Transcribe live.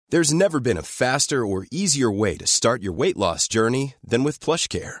There's never been a faster or easier way to start your weight loss journey than with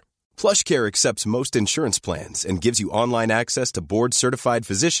PlushCare. PlushCare accepts most insurance plans and gives you online access to board-certified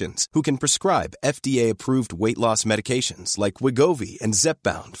physicians who can prescribe FDA-approved weight loss medications like Wegovy and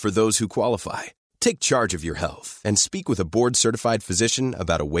Zepbound for those who qualify. Take charge of your health and speak with a board-certified physician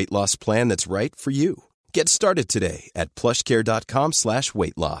about a weight loss plan that's right for you. Get started today at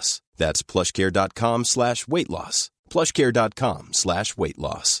plushcare.com/weight loss. That's plushcare.com/weight loss. plushcare.com/weight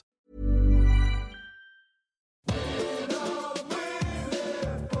loss.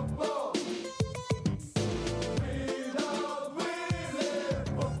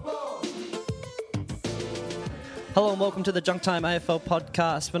 Hello and welcome to the Junk Time AFL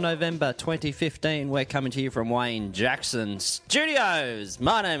podcast for November 2015. We're coming to you from Wayne Jackson Studios.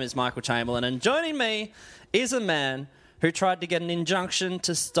 My name is Michael Chamberlain, and joining me is a man who tried to get an injunction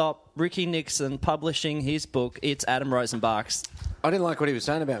to stop Ricky Nixon publishing his book. It's Adam Rosenbachs. I didn't like what he was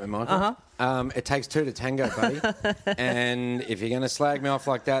saying about me, Michael. It takes two to tango, buddy. And if you're going to slag me off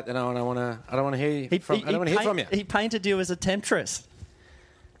like that, then I don't want to hear from you. He painted you as a temptress.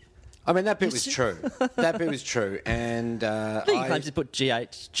 I mean, that bit was true. That bit was true. And I think he claims he put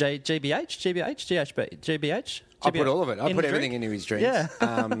GBH. I put all of it. I put everything into his drinks. Yeah.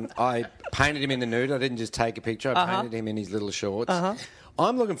 I painted him in the nude. I didn't just take a picture. I painted him in his little shorts.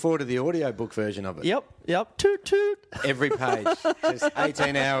 I'm looking forward to the audiobook version of it. Yep. Toot, toot. Every page. Just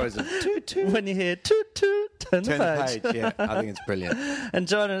 18 hours of toot, toot. When you hear toot, toot, turn the page. Yeah, I think it's brilliant. And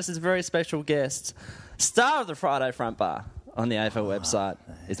joining us is a very special guest, star of the Friday Front Bar on the AFL website.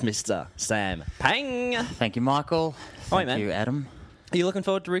 It's Mr. Sam Pang. Thank you, Michael. Thank you, Adam. Are you looking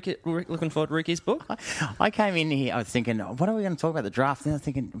forward to Ricky's book? I came in here, I was thinking, what are we going to talk about, the draft? And I was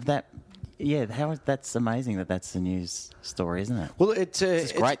thinking, that's amazing that's the news story, isn't it? Well, it's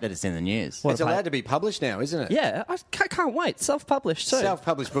great that it's in the news. It's allowed to be published now, isn't it? Yeah, I can't wait. Self-published too.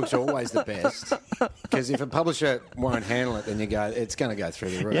 Self-published books are always the best, because if a publisher won't handle it, then it's going to go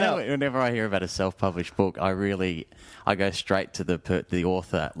through the roof. Whenever I hear about a self-published book, I go straight to the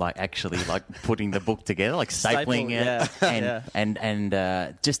author, actually putting the book together, stapling it,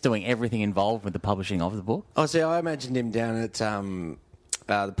 and just doing everything involved with the publishing of the book. Oh, see, I imagined him down at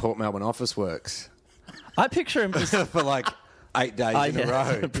the Port Melbourne Office Works. I picture him for 8 days in a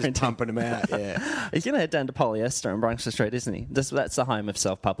row, just pumping them out. Yeah, he's going to head down to Polyester on Branksome Street, isn't he? That's the home of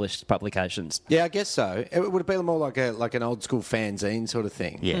self-published publications. Yeah, I guess so. It would be more like an old school fanzine sort of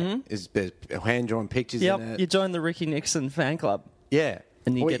thing. Yeah, Is hand drawn pictures in it. You join the Ricky Nixon fan club. Yeah.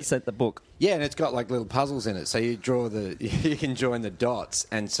 And you get sent the book. Yeah, and it's got little puzzles in it. So you can join the dots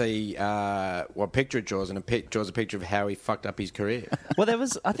and see what picture it draws, and it draws a picture of how he fucked up his career. Well,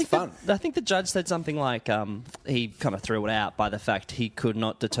 I think the judge said something like he kind of threw it out by the fact he could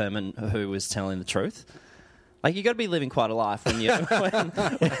not determine who was telling the truth. You got to be living quite a life when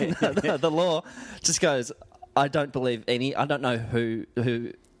the law just goes, I don't know who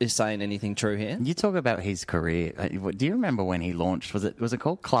is saying anything true here. You talk about his career. Do you remember when he launched? Was it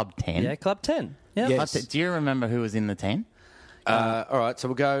called Club 10? Yeah, Club 10. Yeah. Yes. Do you remember who was in the 10? All right, so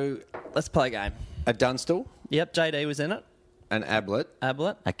we'll go. Let's play a game. A Dunstall. Yep, JD was in it. An Ablett.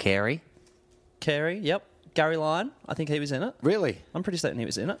 A Carey. Yep. Gary Lyon, I think he was in it. Really? I'm pretty certain he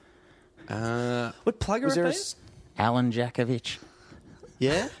was in it. Would Plugger was have there been? Alan Jakovich.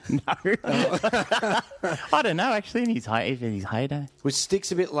 Yeah? No. I don't know, actually, in his heyday. Was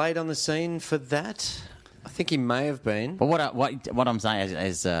Sticks a bit late on the scene for that? I think he may have been. But what I'm saying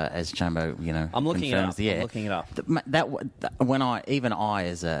as Chambo, I'm looking it up. Yeah, I'm looking it up. When I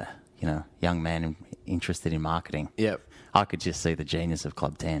as a young man interested in marketing, yep, I could just see the genius of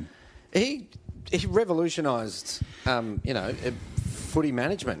Club 10. He revolutionised, footy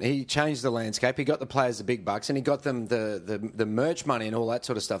management. He changed the landscape. He got the players the big bucks, and he got them the merch money and all that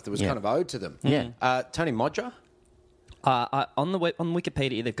sort of stuff that was kind of owed to them. Yeah. Tony Modra? On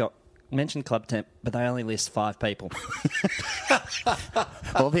Wikipedia, they've got mentioned Club 10, but they only list 5 people.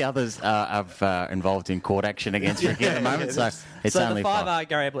 All the others are involved in court action against Ricky at the moment, so it's only the 5 5. are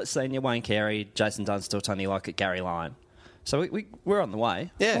Gary Ablett Senior, Wayne Carey, Jason Dunstall, Tony Lockett, Gary Lyon. So we're on the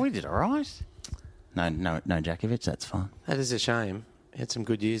way. Yeah. We did all right. No, Jakovich, that's fine. That is a shame. He had some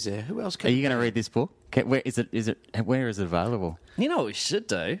good years there. Who else? Are you going to read this book? Where is it available? You know what we should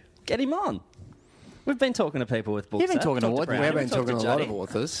do? Get him on. We've been talking to people with books. You've been talking to what? We've been talking to a lot of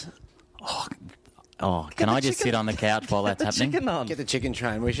authors. Can I just sit on the couch while that's happening? Get the chicken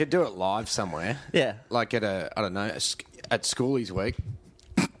train. We should do it live somewhere. Yeah. Like at at Schoolies Week.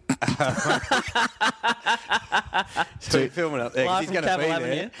 So you're filming up there because he's going to be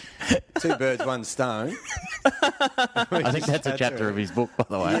there. 2 birds, 1 stone. I think that's a chapter of his book, by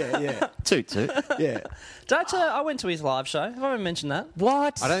the way. Yeah. 2-2. Yeah. I went to his live show. Have I ever mentioned that?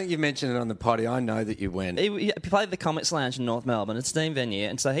 What? I don't think you mentioned it on the potty. I know that you went. He played at the Comics Lounge in North Melbourne. It's a team venue.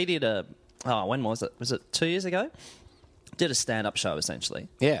 And so he did when was it? Was it 2 years ago? Did a stand-up show, essentially.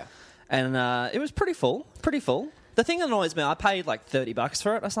 Yeah. And it was pretty full. The thing that annoys me, I paid like $30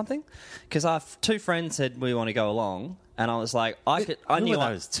 for it or something, because 2 friends said we want to go along, and I was like, Who were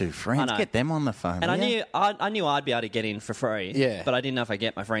those 2 friends? Get them on the phone. And I knew I'd be able to get in for free. Yeah. But I didn't know if I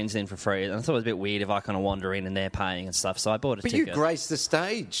get my friends in for free, and I thought it was a bit weird if I kind of wander in and they're paying and stuff. So I bought a ticket. But you grace the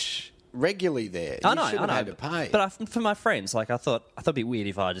stage regularly there. I know. To pay. But for my friends, like I thought it'd be weird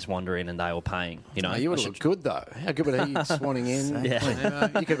if I just wander in and they were paying. You know, No, you would have looked good though. How good would he swanning in? Yeah.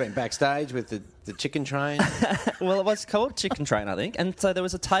 You could have been backstage with the chicken train. Well, it was called Chicken Train, I think. And so there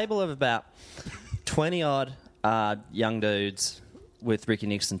was a table of about 20 odd young dudes with Ricky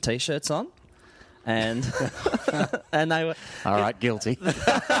Nixon t-shirts on. And and they were all right, guilty. The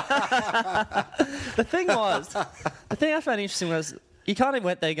thing I found interesting was you kind of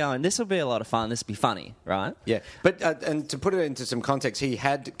went there going, this will be a lot of fun, this will be funny, right? Yeah, but and to put it into some context, he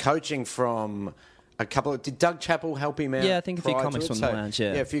had coaching from a couple of... Did Doug Chappell help him out? Yeah, I think a few comics from the lounge,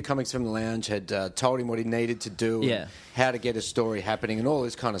 yeah. Yeah, a few comics from the lounge had told him what he needed to do and how to get a story happening and all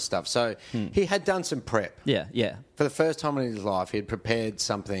this kind of stuff. So he had done some prep. Yeah. For the first time in his life, he had prepared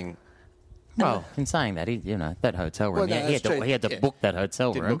something... Well, in saying that, that hotel room, he had to book that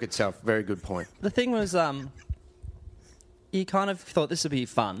hotel room. Did book itself. Very good point. The thing was... you kind of thought this would be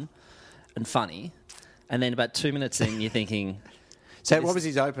fun and funny, and then about 2 minutes in, you're thinking... So what was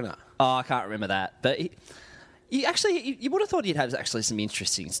his opener? Oh, I can't remember that. But you would have thought he'd have actually some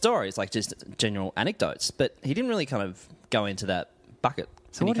interesting stories, like just general anecdotes, but he didn't really kind of go into that bucket.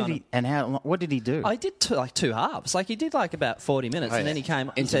 So what did he do? I did 2 halves. Like he did like about 40 minutes, and then he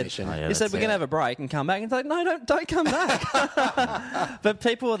came. He said, Intermission. "He said we're going to have a break and come back." And it's like, no, don't come back. But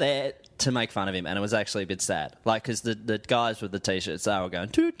people were there to make fun of him, and it was actually a bit sad. Like because the guys with the t-shirts, they were going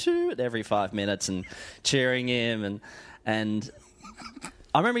toot toot every 5 minutes and cheering him, and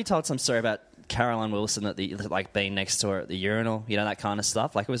I remember he told some story about Caroline Wilson at being next to her at the urinal, that kind of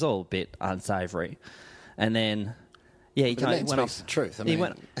stuff. Like it was all a bit unsavoury, and then. Yeah, he kind of went off the truth. and they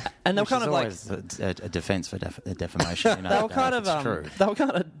were kind of like a defence for defamation. they were kind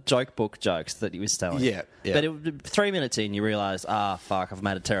of joke book jokes that he was telling. Yeah. But 3 minutes in, you realise, fuck, I've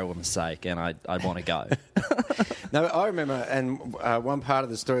made a terrible mistake, and I want to go. No, I remember, and one part of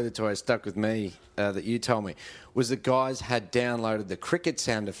the story that's always stuck with me that you told me was that guys had downloaded the cricket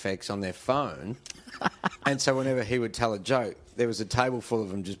sound effects on their phone, and so whenever he would tell a joke, there was a table full of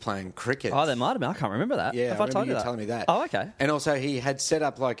them just playing cricket. Oh, there might have been. I can't remember that. Yeah, I remember you telling me that. Oh, okay. And also he had set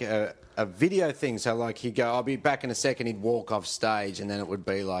up like a video thing. So like he'd go, I'll be back in a second. He'd walk off stage and then it would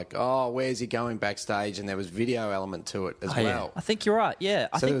be like, oh, where's he going backstage? And there was video element to it as well. Yeah. I think you're right. Yeah.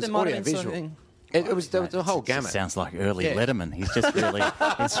 I think there might have been something. It was the whole gamut. It sounds like early Letterman. He's just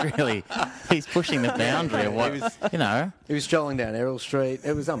he's pushing the boundary of what, He was strolling down Errol Street.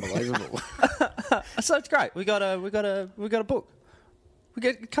 It was unbelievable. So it's great. We got a book. We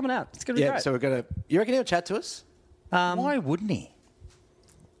get it coming out. It's going to be great. So we're going to... You reckon he'll chat to us? Why wouldn't he?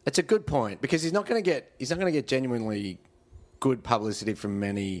 It's a good point because he's not going to get genuinely good publicity from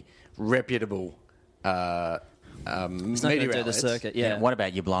many reputable he's not media going to do the outlets. circuit. Yeah. What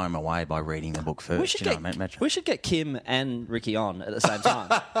about you blow him away by reading the book first? We should get Kim and Ricky on at the same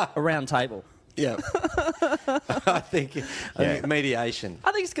time. A round table. Yeah. I think mediation.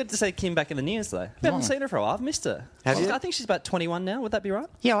 I think it's good to see Kim back in the news, though. We haven't seen her for a while. I've missed her. Have you? I think she's about 21 now. Would that be right?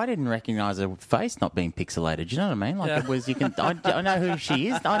 Yeah, I didn't recognise her face not being pixelated. Do you know what I mean? Like it was. I know who she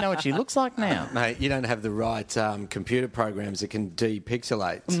is. I know what she looks like now. Mate, you don't have the right computer programs that can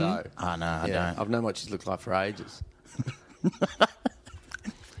depixelate. Mm-hmm. So. Oh no, I don't. I've known what she's looked like for ages.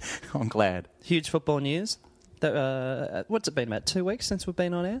 I'm glad. Huge football news. What's it been, about 2 weeks since we've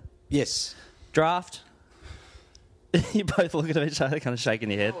been on air? Yes. Draft. You both look at each other, kind of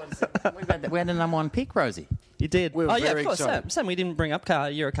shaking your head. We had a number 1 pick, Rosie. You did. We were very of course. excited. Sam, we didn't bring up Carl.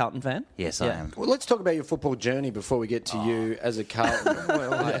 You're a Carlton fan. Yes, I am. Well, let's talk about your football journey before we get to you as a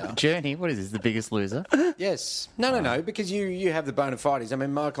Carlton. Journey? What is this, The Biggest Loser? Yes. No, because you have the bona fides. I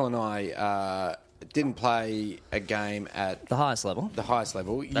mean, Michael and I didn't play a game at... The highest level.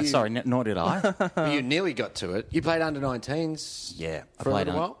 Sorry, nor did I. You nearly got to it. You played under-19s I for a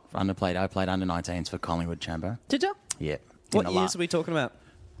little while? I played under-19s for Collingwood Chamber. Did you? Yeah. What years are we talking about?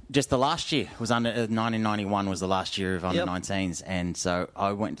 Just the last year. It was 1991 was the last year of under-19s, and so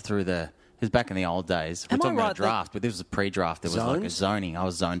I went through the was back in the old days. We're talking about a draft, but this was a pre-draft. There was like a zoning. I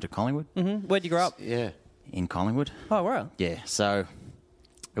was zoned to Collingwood. Mm-hmm. Where'd you grow up? Yeah. In Collingwood. Oh, right. Yeah, so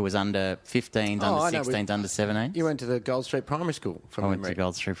it was under 15s, under 16s, under 17s. You went to the Gold Street Primary School from memory. I went to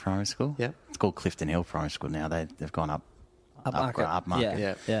Gold Street Primary School. Yeah. It's called Clifton Hill Primary School now. They've gone up.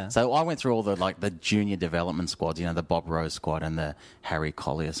 Upmarket. Yeah. So I went through all the junior development squads, the Bob Rose squad and the Harry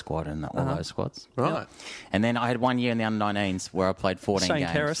Collier squad and all those squads. Right. Yeah. And then I had 1 year in the under-19s where I played 14 Shane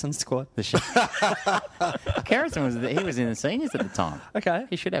games. Kerrison squad. Kerrison was in the seniors at the time. Okay.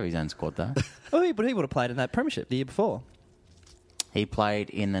 He should have his own squad though. Oh, but he would have played in that premiership the year before. He played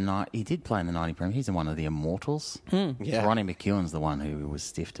in the He did play in the 90 Premier. He's in one of the Immortals. Yeah. Ronnie McEwen's the one who was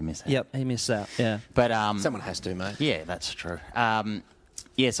stiff to miss out. Yep, he missed out. Yeah. But someone has to, mate. yeah, that's true.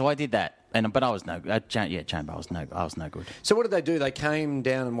 So I did that, but I was no. Chamber, I was no good. So what did they do? They came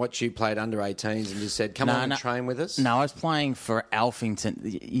down and watched you played under 18s and just said, "Come on and train with us." No, I was playing for Alphington.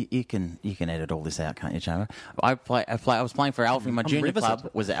 You can edit all this out, can't you, Chamber? I was playing for Alphington. My junior club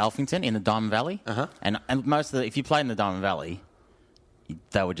was at Alphington in the Diamond Valley, and most of if you played in the Diamond Valley,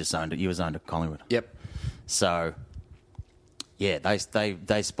 they were just zoned. You were zoned at Collingwood. Yep. So, yeah,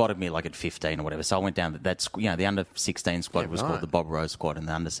 they spotted me like at 15 or whatever. So I went down the under 16 squad was called the Bob Rose squad, and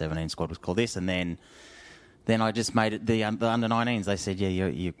the under 17 squad was called this. And then I just made it the under 19s. They said,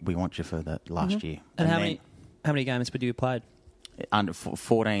 we want you for that last year. And how many games would you have played? Under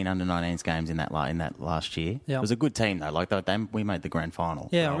 14 under 19s games in that last year. Yep. It was a good team though. Like we made the grand final.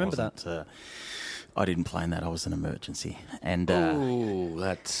 Yeah, I remember that. I didn't play in that. I was an emergency, and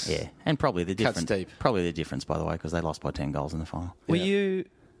that's and probably the difference. deep. Probably the difference, by the way, because they lost by 10 goals in the final. Were you?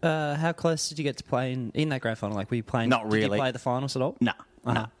 How close did you get to play in that grand final? Like, were you playing? Not really. Did you play the finals at all? No.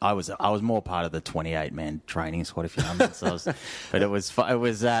 No, I was more part of the 28-man training squad, if you know. But it was,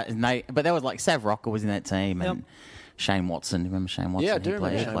 but there was like Sav Rocker was in that team, and Shane Watson. Do you remember Shane Watson? Yeah, I do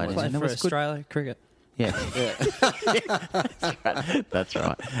remember Shane Watson. Played for Australia cricket. Yeah. That's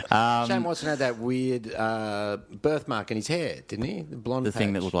right. Shane Watson had that weird birthmark in his hair, didn't he? The blonde The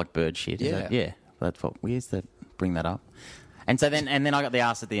thing that looked like bird shit. Yeah. Yeah. That's what we used to bring that up. And so then I got the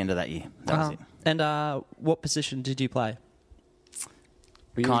arse at the end of that year. That was it. And what position did you play?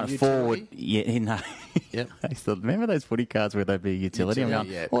 Kind of forward. Yeah, no. Yep. I still remember those footy cards where they'd be utility. I'm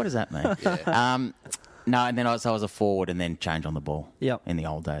going, what does that mean? Yeah. No, and then I was a forward and then change on the ball. Yep. In the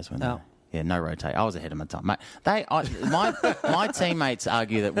old days when no rotate. I was ahead of my time. Mate, my teammates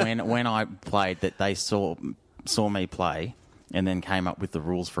argue that when I played that they saw me play and then came up with the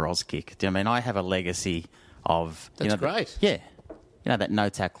rules for Auskick. Do you know what I mean? I have a legacy of That's great. Yeah. That no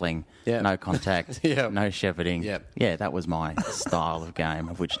tackling, no contact, no shepherding. Yep. Yeah, that was my style of game,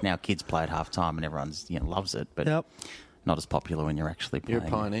 of which now kids play at half time and everyone's loves it, but not as popular when you're actually playing. You're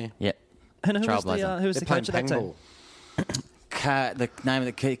a pioneer. Yep. And who was the coach of that team? The name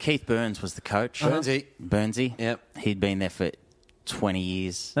of Keith Burns was the coach. Burnsy. Yep. He'd been there for 20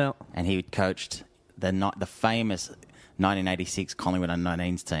 years, and he had coached the famous 1986 Collingwood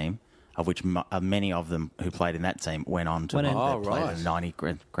under-19s team, of which many of them who played in that team went on to play the 90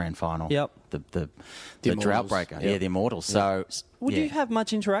 grand final. Yep. The drought breaker. Yep. Yeah, the Immortals. So, would you have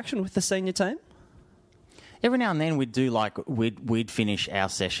much interaction with the senior team? Every now and then we'd do we'd finish our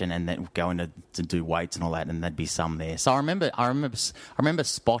session and then go in to do weights and all that, and there'd be some there. So I remember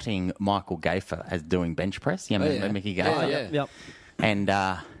spotting Michael Gaffer as doing bench press. Mickey Gaffer. Yep. And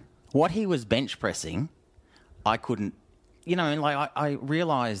what he was bench pressing, I couldn't. I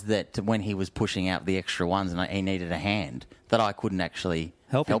realised that when he was pushing out the extra ones and he needed a hand, that I couldn't actually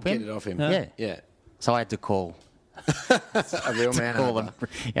help him. Get it off him. Yeah. So I had to call a real man.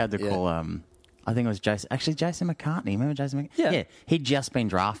 I had to call. I think it was Jason McCartney. Remember Jason McCartney? Yeah. He'd just been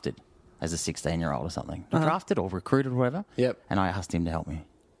drafted as a 16-year-old or something. Drafted or recruited or whatever. Yep. And I asked him to help me.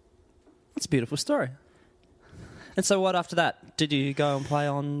 It's a beautiful story. And so what after that? Did you go and play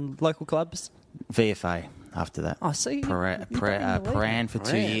on local clubs? VFA after that. Oh, see. Paran for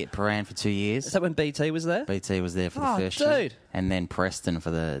 2 years. Paran for 2 years. Is that when BT was there? BT was there for the first year. Dude. And then Preston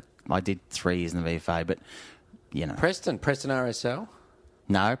I did 3 years in the VFA, but, Preston RSL?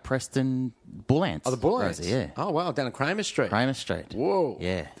 No, Preston Bull Ants. Oh, the Bull Ants. Yeah. Oh, wow, down at Kramer Street. Kramer Street. Whoa.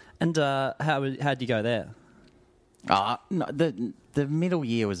 Yeah. And how'd you go there? No, the middle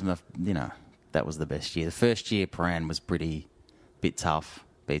year was, that was the best year. The first year, Paran was bit tough.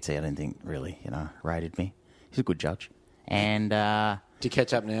 BT, I don't think really, rated me. He's a good judge. And do you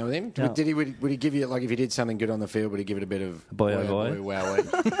catch up now with him? No. Would he give you, like, if he did something good on the field, would he give it a bit of boy, wow?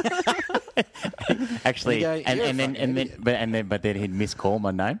 Actually, but then he'd miscall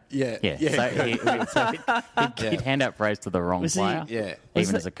my name. Yeah. So he'd hand out praise to the wrong player.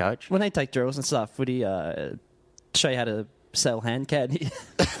 Even as a coach. When they take drills and stuff, would he show you how to sell hand candy,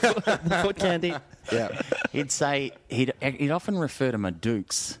 the foot candy. Yeah. He'd say he'd often refer to my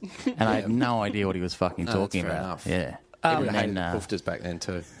dukes, and I had no idea what he was fucking talking fair about. enough. Yeah. Everyone hated Boofters back then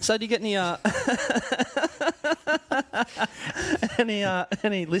too. So do you get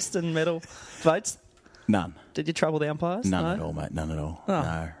any list and medal votes? None. Did you trouble the umpires? None No? at all, mate. None at all. Oh.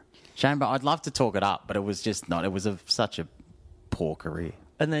 No. Shame, but I'd love to talk it up, but it was just not. It was such a poor career.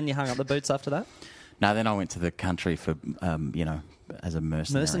 And then you hung up the boots after that? No, then I went to the country for, as a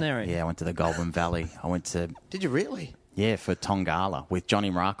mercenary. Mercenary? Yeah, I went to the Goulburn Valley. I went to... Did you really? Yeah, for Tongala with Johnny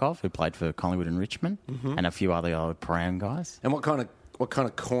Markov, who played for Collingwood and Richmond, and a few other old Paran guys. And what kind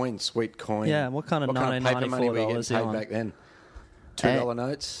of coin, sweet coin? Yeah, what kind of paper money were you $1994 getting you on? paid back then? $2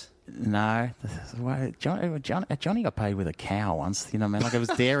 notes? No, Johnny got paid with a cow once. You know what I mean? Like it was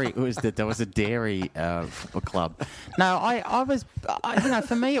dairy. There was a dairy club. No, I was.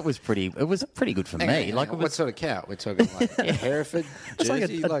 For me, it was pretty good for me. Like, what sort of cow? We're talking like a Hereford,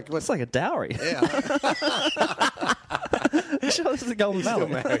 Jersey, It's like a dowry. Yeah. Sure, this is a Golden Valley.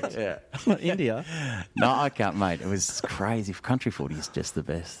 Yeah. Not India. No, I can't, mate. It was crazy. Country footy is just the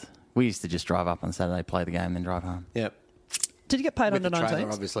best. We used to just drive up on Saturday, play the game, then drive home. Yep. Did you get paid With under the trailer,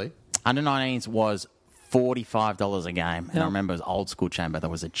 19s? obviously. Under 19s was $45 a game, and Yeah. I remember it was old school chamber. There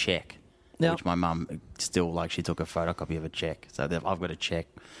was a check, Yeah. which my mum still she took a photocopy of a check. So I've got a check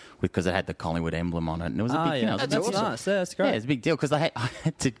because it had the Collingwood emblem on it, and it was a big. Yeah. You know, it was a That's big deal. nice. Yeah, that's great. Yeah, it's a big deal because I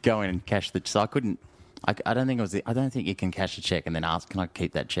had to go in and cash the. So I couldn't. I don't think it was. I don't think you can cash a check and then ask, "Can I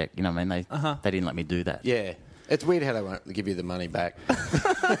keep that check?" You know what I mean? They didn't let me do that. Yeah. It's weird how they won't give you the money back.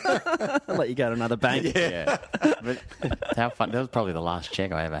 I'll let you go to another bank. Yeah. But how fun! That was probably the last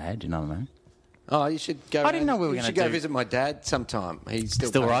check I ever had. You know what I mean? Oh, you should go. I didn't know we were You gonna should go do- visit my dad sometime. He still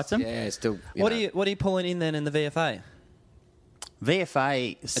Still pays. writes them? Yeah, still. What are you pulling in then in the VFA?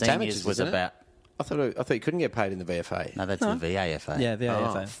 VFA seniors amateurs, was isn't it? about. I thought you couldn't get paid in the VFA. No, that's the VAFA. Yeah,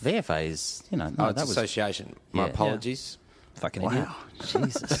 VAFA. VFA is, Oh, that it's was association. My Yeah. apologies. Fucking idiot. wow,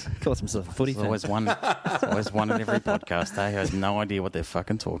 Jesus. Calls himself a footy There's fan. always one in every podcast. Eh? I have no idea what they're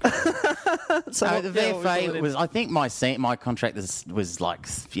fucking talking about. So No, the yeah, what we VFA call it was. I think my contract was like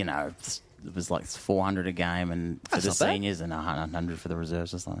it was like $400 a game, and for That's the not bad. seniors and $100 for the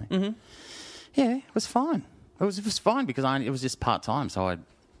reserves or something. Mm-hmm. Yeah, it was fine. It was fine because it was just part time. So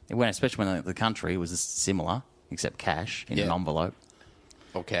especially when the country was similar, except cash in an Yeah. envelope.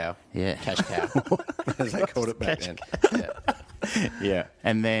 Or cow. Yeah. Cash cow. As they called it back then. Yeah. Yeah,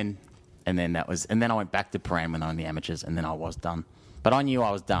 and then I went back to Paran when I was in the amateurs, and then I was done. But I knew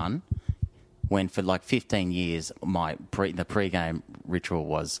I was done when for like 15 years the pre-game ritual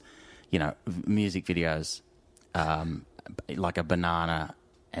was, music videos, like a banana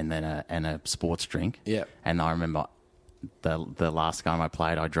and then a sports drink. Yeah. And I remember the last game I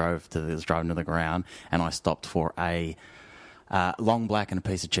played, I drove to the ground and I stopped for a long black and a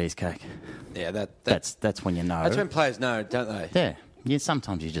piece of cheesecake. Yeah, That's when you know. that's when players know, don't they? Yeah. Yeah,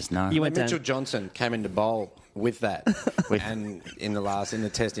 sometimes you just know. You went Mitchell down. Johnson came into bowl with that, and in the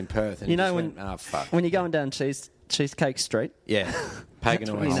test in Perth, and You know just when went, oh fuck, when you're going down Cheesecake Street. yeah, pagan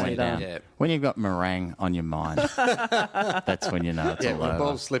That's when you always know say you're that. done. Yeah, When you've got meringue on your mind, that's when you know it's yeah, all when the over.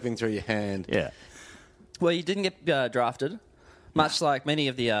 ball's slipping through your hand. Yeah. Well, you didn't get drafted, much like many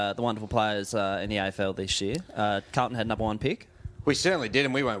of the wonderful players in the AFL this year. Carlton had number 1 pick. We certainly did,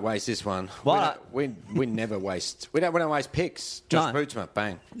 and we won't waste this one. What? We never waste. We don't waste picks. Josh No. Bootsma,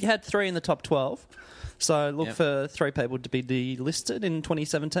 bang. You had 3 in the top 12. So look Yep. for 3 people to be delisted in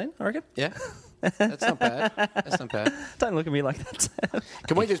 2017, I reckon. Yeah, that's not bad. That's not bad. Don't look at me like that.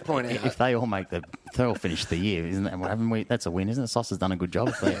 Can we just point out? If they all finish the year, isn't that? Haven't we? That's a win, isn't it? Sauce has done a good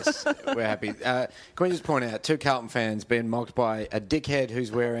job. Yes, we're happy. Can we just point out 2 Carlton fans being mocked by a dickhead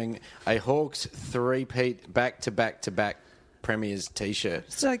who's wearing a Hawks 3-peat back-to-back-to-back Premier's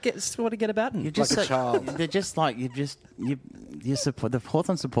T-shirt. So what to get about him. You're just Like a child. They're just like you support the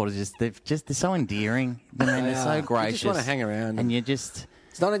Hawthorn supporters. They're so endearing. I mean, they're so You gracious. just want to hang around. and you just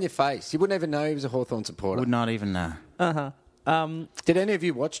It's not in your face. You wouldn't even know he was a Hawthorn supporter. would not even know. Did any of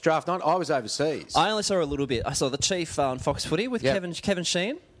you watch draft night? I was overseas. I only saw a little bit. I saw the Chief on Fox Footy with Yep. Kevin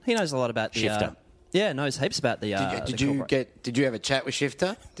Sheehan. He knows a lot about the... Shifter. knows heaps about the... Did you have a chat with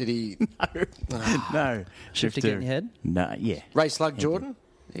Shifter? Did he No, Shifter get in your head? No, yeah. Ray Slug Jordan?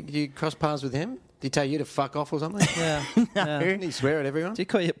 Did you cross paths with him? Did he tell you to fuck off or something? Yeah. Didn't he swear at everyone? Do you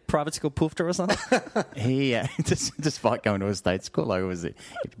call your private school poofter or something? He despite going to a state school, like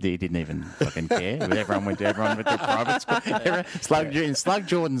he didn't even fucking care. Everyone went to private school. In Slug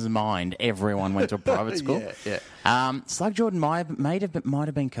Jordan's mind, everyone went to a private school. Yeah. Slug Jordan might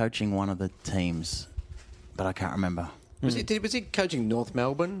have been coaching one of the teams, but I can't remember. Was he coaching North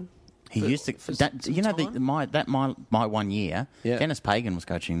Melbourne? He used to. My 1 year, Dennis Pagan was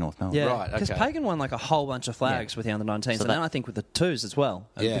coaching North Melbourne. Yeah, Right, because okay. Pagan won like a whole bunch of flags with the under-19s, and then I think with the twos as well,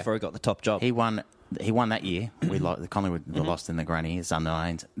 before he got the top job. He won that year. Collingwood lost in the granny. His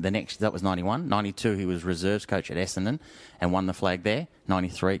under-9s. That was 91. 92, he was reserves coach at Essendon and won the flag there.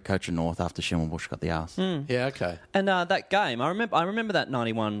 93, coach of North after Schimmelbusch got the arse. Yeah, okay. And that game, I remember that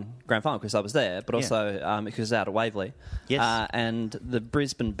 91 grand final because I was there, but also because it was out at Waverley. Yes. And the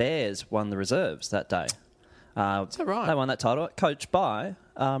Brisbane Bears won the reserves that day. Is that right? They won that title, coached by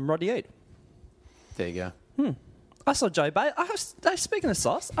Roddy Eade. There you go. I saw Joe Bailey. Speaking of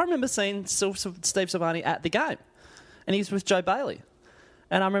sauce, I remember seeing Steve Silvani at the game, and he's with Joe Bailey.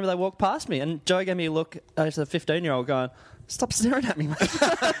 And I remember they walked past me, and Joe gave me a look as a 15-year-old going, "Stop staring at me, mate."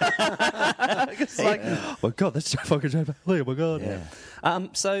 It's like, oh my God, that's fucking Joe Bailey. Oh my God. Yeah.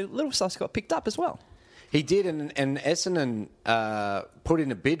 So Little Sauce got picked up as well. He did, and Essendon put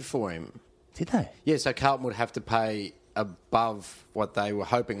in a bid for him. Did they? Yeah, so Carlton would have to pay above what they were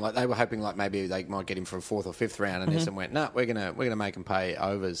hoping. Like they were hoping, like maybe they might get him for a 4th or 5th round, and Essendon went, "No, we're gonna make him pay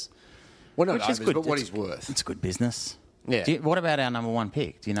overs." Well, not Which overs, is good. but what he's worth. It's good business. Yeah. What about our number 1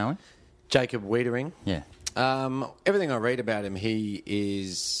 pick? Do you know him? Jacob Wiedering. Yeah. Everything I read about him, he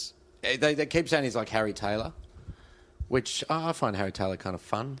is. They keep saying he's like Harry Taylor, which I find Harry Taylor kind of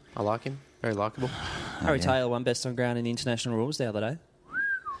fun. I like him, very likeable. Harry Taylor won best on ground in the international rules the other day.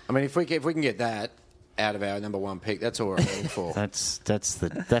 I mean, if we can get that out of our number 1 pick, that's all we're aiming for. That's the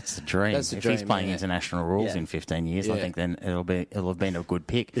dream. That's the if dream, he's playing yeah. international rules Yeah. in 15 years, I Yeah. think then it'll have been a good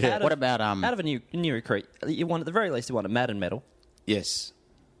pick. Yeah. What about out of a new recruit? You want at the very least you want a Madden medal, Yes.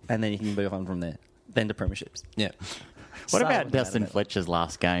 and then you can move on from there. Then to premierships. Yeah. What about Madden Dustin medal. Fletcher's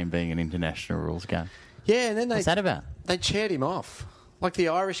last game being an international rules game? Yeah, and then What's that about? They chaired him off. Like the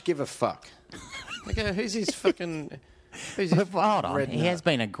Irish give a fuck. Like, who's his fucking... Who's his Hold on. red He nut? has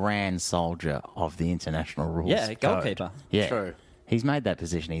been a grand soldier of the international rules. Yeah, code. goalkeeper. Yeah. True. He's made that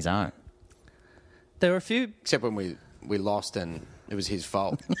position his own. There were a few. Except when we lost and it was his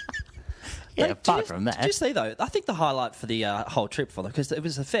fault. Yeah, Like, apart from that. Did you see, though? I think the highlight for the whole trip for them, because it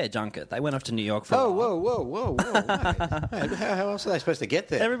was a fair junket. They went off to New York for a Oh, while. whoa. Mate, how else are they supposed to get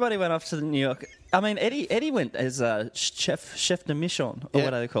there? Everybody went off to New York. I mean, Eddie went as chef de mission, or Yeah.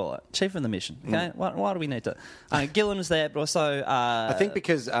 what do they call it? Chief of the mission. Okay, why do we need to? Gillen was there, but also I think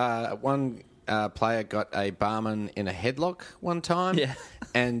because one player got a barman in a headlock one time, Yeah.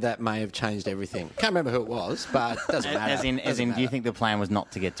 and that may have changed everything. Can't remember who it was, but it doesn't matter. As in, do you think the plan was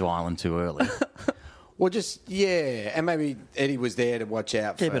not to get to Ireland too early? Well, just, yeah, and maybe Eddie was there to watch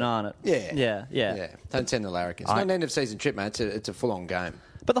out keep for... an eye on it. Yeah. Don't send the larrikins. It's not an end-of-season trip, mate. It's a full-on game.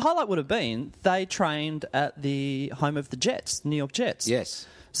 But the highlight would have been they trained at the home of the Jets, New York Jets. Yes.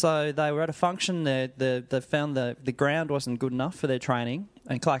 So they were at a function. They found the ground wasn't good enough for their training,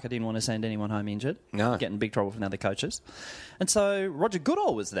 and Clark didn't want to send anyone home injured. No. Get in big trouble from the other coaches. And so Roger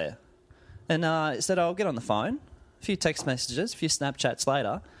Goodall was there, and said, "I'll get on the phone." A few text messages, a few Snapchats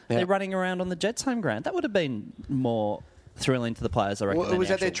later, they're running around on the Jets' home ground. That would have been more thrilling to the players, I reckon. Well, it was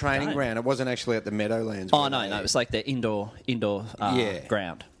than at their actual training game. ground. It wasn't actually at the Meadowlands. Oh no, it was like their indoor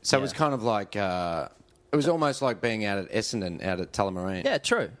ground. So Yeah. it was kind of like... it was almost like being out at Essendon, out at Tullamarine. Yeah,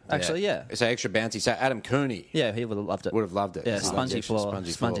 true. Actually, yeah. So extra bouncy. So Adam Cooney Yeah, he would have loved it. would have loved it. Yeah, He loved the spongy extra floor,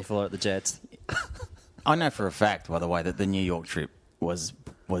 floor. floor at the Jets. I know for a fact, by the way, that the New York trip was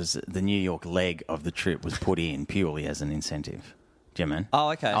the New York leg of the trip was put in purely as an incentive. Do you know what I mean? Oh,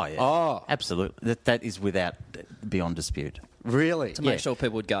 okay. Oh, yeah. Oh. Absolutely. That is beyond dispute. Really? To make sure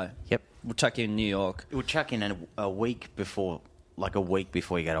people would go. Yep. We'll chuck you in New York. We'll chuck in a week before you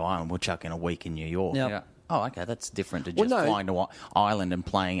go to Ireland. We'll chuck in a week in New York. Yep. Yeah. Oh, okay. That's different to Well, just no. flying to Ireland and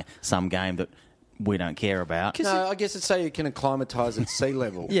playing some game that we don't care about. No, I guess it's so you can acclimatise at sea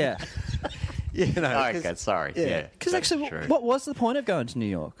level. Yeah. You know, Okay, sorry. Yeah. Because That's actually, true. what was the point of going to New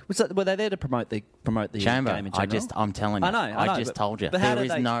York? Were they there to promote the Chamber, game in general? I'm telling you. I know, I just but- told you. but how There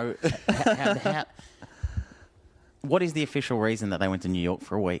did is they- no. What is the official reason that they went to New York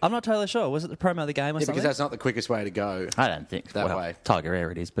for a week? I'm not totally sure. Was it the promo of the game or Yeah, something? because that's not the quickest way to go. I don't think That well, way. Tiger Air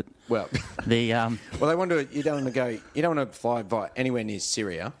it is, but Well, the well, they want to. You don't want to go. You don't want to fly by anywhere near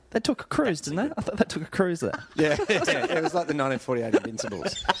Syria. They took a cruise, didn't they? I thought they took a cruise there. Yeah, it was like the 1948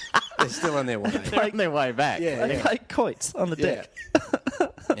 Invincibles. They're still on their way. they're on their way back. Yeah. They played quoits on the Yeah.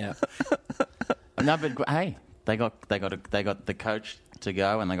 deck. Yeah. No, but hey, they got the coach to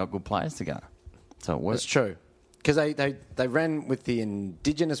go and they got good players to go, so it That's works. true. Because they ran with the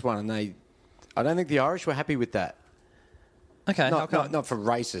Indigenous one, and I don't think the Irish were happy with that. Okay, how come? Not for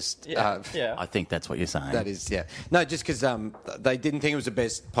racist. Yeah. I think that's what you're saying. That is, yeah. No, just because they didn't think it was the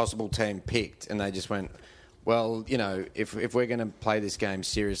best possible team picked, and they just went, well, if we're going to play this game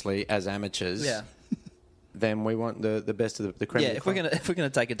seriously as amateurs, then we want the best of the creme. Yeah, if we're gonna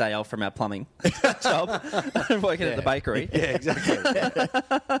take a day off from our plumbing job and working at the bakery. Yeah, exactly.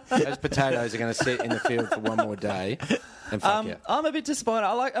 Those potatoes are going to sit in the field for one more day. And fuck you. I'm a bit disappointed.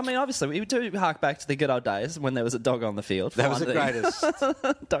 Obviously, we do hark back to the good old days when there was a dog on the field. That was the greatest.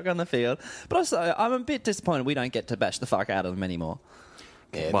 Dog on the field. But also, I'm a bit disappointed we don't get to bash the fuck out of them anymore.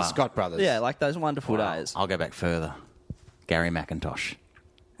 Yeah, the Scott brothers. Yeah, like those wonderful days. I'll go back further. Gary McIntosh.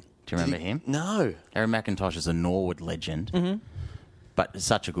 Do you remember him? No. Gary McIntosh is a Norwood legend, but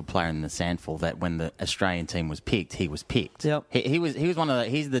such a good player in the Sandful that when the Australian team was picked, he was picked. Yep. He was one of the.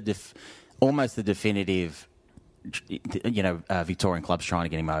 He's almost the definitive. Victorian clubs trying to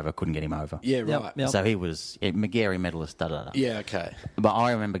get him over, couldn't get him over. Yeah, right. Yep. So he was McGarry medalist. Da da da. Yeah, okay. But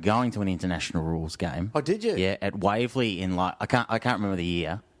I remember going to an international rules game. Oh, did you? Yeah, at Waverley in I can't remember the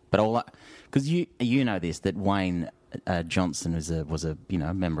year, but because you know this that Wayne Johnson was a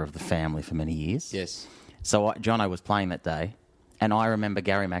member of the family for many years. Yes. So Jono was playing that day, and I remember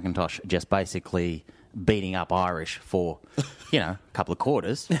Gary McIntosh just basically beating up Irish for a couple of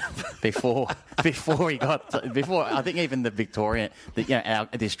quarters before I think even the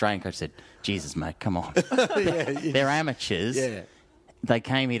Australian coach said, "Jesus, mate, come on." They're amateurs. Yeah. They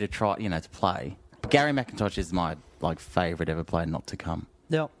came here to try to play. But Gary McIntosh is my favourite ever player not to come.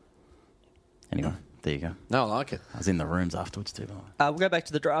 Yep. Anyway, there you go. No, I like it. I was in the rooms afterwards too. We'll go back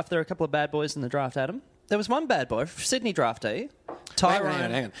to the draft. There are a couple of bad boys in the draft, Adam. There was one bad boy, Sydney draftee,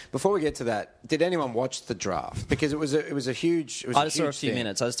 Tyrone. Hang on. Before we get to that, did anyone watch the draft? Because it was a huge. I just saw a few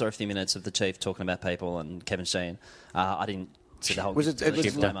minutes. I just saw a few minutes of the Chief talking about people and Kevin Sheen. I didn't see the whole. Was it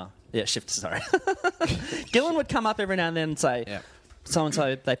Shifter? Yeah, Shifter. Sorry. Gillen would come up every now and then and say, "So and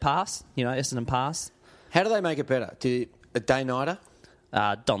so they pass." Essendon pass. How do they make it better? A day nighter?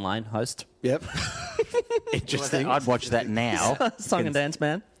 Don Lane, host. Yep. Interesting. I'd watch that now. Song and dance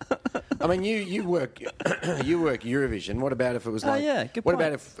man. I mean, you work Eurovision. What about if it was like? Good what point.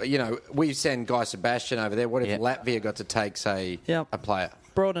 about if we send Guy Sebastian over there? What if Latvia got to take, say, a player?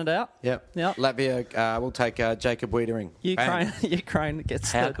 Broaden it out. Yep. Latvia will take Jacob Wiedering. Ukraine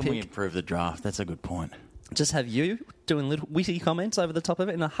gets. How the can pick. we improve the draft? That's a good point. Just have you doing little witty comments over the top of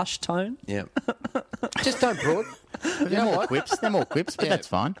it in a hushed tone. Yeah. Just don't They're more quips, but that's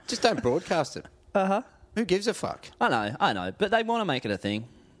fine. Just don't broadcast it. Who gives a fuck? I know, but they want to make it a thing.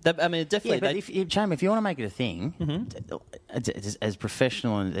 Definitely. Yeah, but if you want to make it a thing, as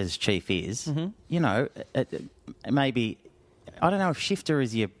professional and as Chief is, maybe I don't know if Shifter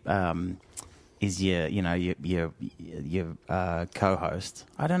is your co-host.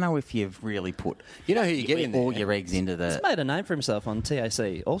 I don't know if you've really put who you get in there. all your eggs into the. He's made a name for himself on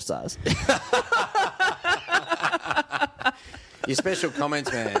TAC All Stars. Your special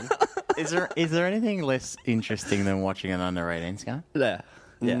comments, man. Is there anything less interesting than watching an under-18s game? Yeah.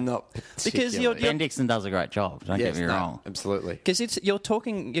 Not because Ben Dixon does a great job. Don't get me wrong. Absolutely. Because you're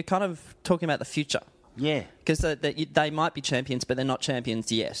kind of talking about the future. Yeah. Because they might be champions, but they're not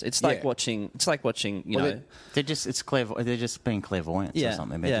champions yet. It's like watching. It's like watching. They're just being clairvoyant or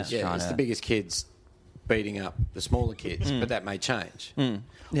something. They're just trying it's to. the biggest kids beating up the smaller kids, but that may change.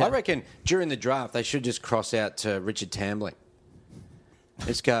 I reckon during the draft they should just cross out to Richard Tambling.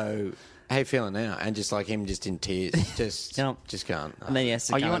 Let's go. How you feeling now? And just like him, just in tears, just going. And then he has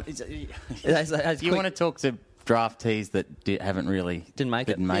to you want to talk to draftees that haven't really didn't make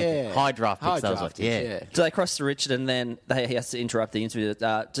it. High draft picks. So they cross to Richard, and then he has to interrupt the interview.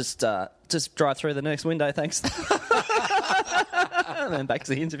 Just drive through the next window, thanks. And then back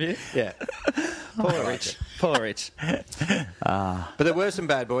to the interview. Yeah. Poor Rich. But there were some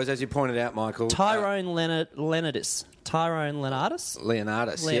bad boys, as you pointed out, Michael. Tyrone Leonardis.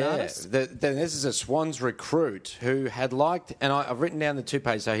 Leonardis, yeah. Then this is a Swans recruit who had liked, and I've written down the 2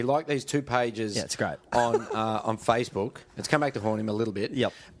 pages, so he liked these 2 pages it's great. on Facebook. It's come back to haunt him a little bit.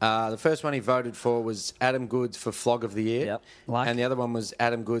 Yep. The first one he voted for was Adam Goodes for Flog of the Year. Yep. And the other one was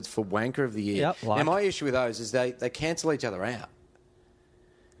Adam Goodes for Wanker of the Year. Yep. Now, my issue with those is they cancel each other out.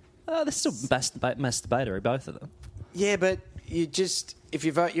 They're still masturbatory, both of them. Yeah, but if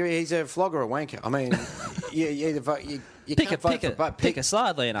you vote, he's a flog or a wanker. I mean, you either vote. You pick can't vote for pick a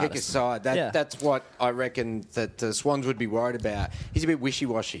side, Leonardis. Pick a side. That's what I reckon that the Swans would be worried about. He's a bit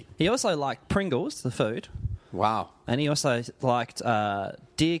wishy-washy. He also liked Pringles, the food. Wow. And he also liked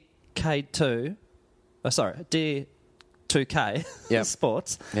Dear K2. Dear 2K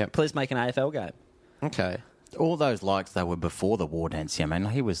Sports. Yep. Please make an AFL game. Okay. All those likes, though, were before the war dance. I mean,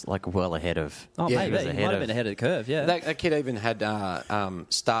 he was well ahead of. Oh, yeah, maybe. He might have been ahead of the curve, yeah. That kid even had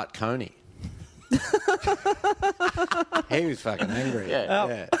Start Coney. He was fucking angry.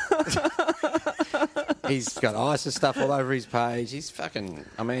 Yeah. He's got ISIS stuff all over his page. He's fucking.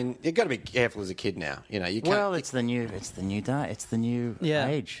 I mean, you've got to be careful as a kid now. You know, you can't. Well, it's the new day. It's the new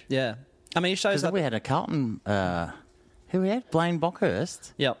age. Yeah. I mean, he shows up. We had a Carlton. Who we had? Blaine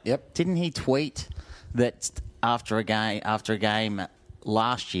Bockhurst. Yep. Didn't he tweet that after a game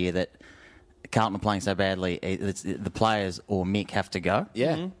last year that Carlton are playing so badly, the players or Mick have to go?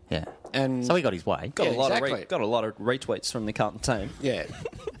 Yeah. Mm-hmm. Yeah. And so he got his way. Got a lot of retweets from the Carlton team. Yeah.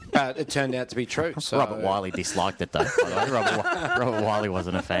 But it turned out to be true. So Robert Wiley disliked it, though. By the way. Robert Wiley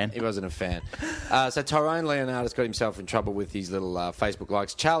wasn't a fan. He wasn't a fan. So Tyrone Leonardis got himself in trouble with his little Facebook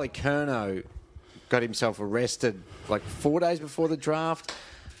likes. Charlie Curnow got himself arrested like 4 days before the draft.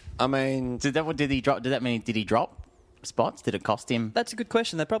 I mean, did he drop spots? Did it cost him? That's a good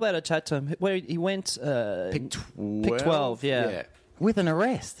question. They probably had a chat to him where he went. Pick 12. Pick 12. Yeah. With an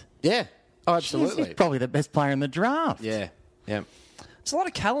arrest. Yeah. Oh, absolutely. Jeez, he's probably the best player in the draft. Yeah. Yeah. There's a lot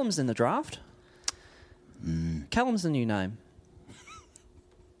of Callums in the draft. Callum's the new name.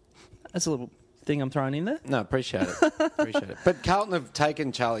 That's a little thing I'm throwing in there. No, appreciate it. But Carlton have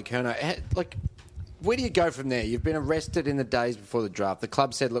taken Charlie Curnow. Like, where do you go from there? You've been arrested in the days before the draft. The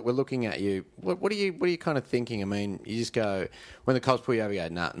club said, "Look, we're looking at you." What are you kind of thinking? I mean, you just go when the Colts pull you over. You go,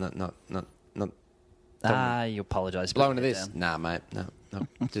 nah, not. You apologise. Blow into this? Nah, mate. No,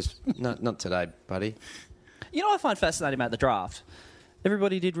 just not today, buddy. You know what I find fascinating about the draft?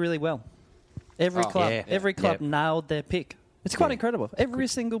 Everybody did really well. Every club nailed their pick. It's quite incredible. Every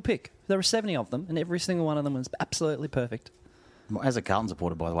single pick. There were 70 of them, and every single one of them was absolutely perfect. As a Carlton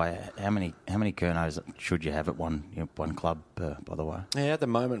supporter, by the way, how many Curnows should you have at one club? By the way, yeah, at the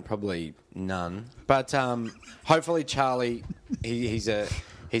moment probably none. But hopefully Charlie, he's a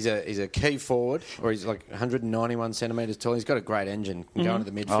key forward, or he's like 191 centimetres tall. He's got a great engine. Can go into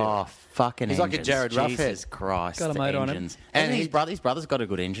the midfield. Oh, fucking he's engines. like a Jared Ruffhead. Jesus Christ, got a motor on him. And his brother's got a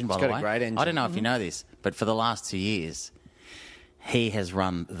good engine. By the way, got a great engine. I don't know if you know this, but for the last 2 years, he has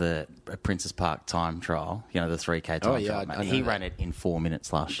run the Princes Park time trial. You know, the 3K time trial. I know he that. ran it in 4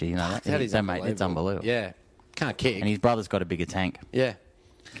 minutes last year. You know that? That is unbelievable. It's unbelievable. Yeah, can't kick. And his brother's got a bigger tank. Yeah.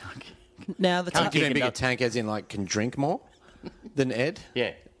 Now the Can't get a bigger tank, as in like can drink more than Ed.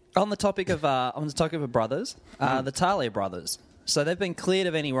 Yeah. on the topic of brothers, the Talia brothers. So they've been cleared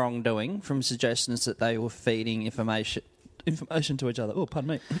of any wrongdoing from suggestions that they were feeding information to each other. Oh,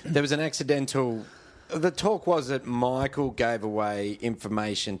 pardon me. There was an accidental. The talk was that Michael gave away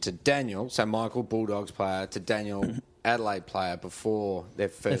information to Daniel, so Michael, Bulldogs player, to Daniel, Adelaide player, before their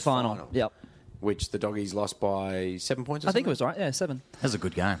first final. Yep. Which the Doggies lost by 7 points or I think it something? was right, yeah, 7. That was a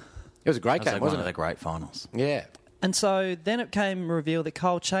good game. It was a great game, Like wasn't one of it? the great finals. Yeah. And so then it came revealed that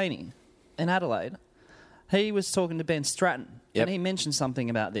Kyle Chaney in Adelaide, he was talking to Ben Stratton, Yep. and he mentioned something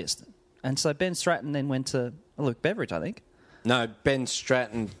about this. And so Ben Stratton then went to Luke Beveridge, I think. No, Ben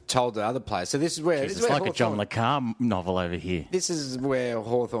Stratton told the other players. So this is where... It's like a John Le Carre novel over here. This is where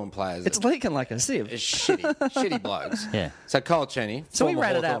Hawthorn players... It's leaking like a sieve. shitty blokes. Yeah. So Kyle Chaney... So we former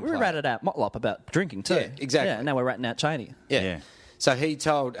ratted out. Hawthorn We player. ratted out Motlop about drinking too. Yeah, exactly. Yeah, and now we're ratting out Chaney. Yeah. So he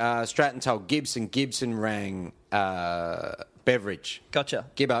told... Stratton told Gibson. Gibson rang Beveridge. Gotcha.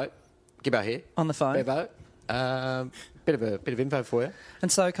 Gibbo here. On the phone. Bevo. Bit of info for you.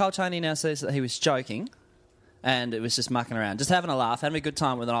 And so Kyle Chaney now says that he was joking, and it was just mucking around, just having a laugh, having a good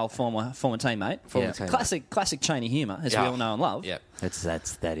time with an old former teammate. Former teammate. Classic Chaney humour, as we all know and love. Yeah.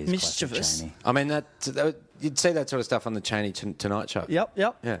 That is Mischievous. classic Chaney. I mean, you'd see that sort of stuff on the Chaney Tonight Show. Yep.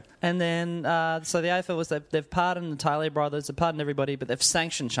 Yeah. And then, so the AFL was they've pardoned the Taylor brothers, they've pardoned everybody, but they've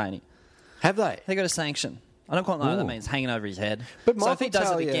sanctioned Chaney. Have they? They got a sanction. I don't quite know what that means, hanging over his head. But so if he Michael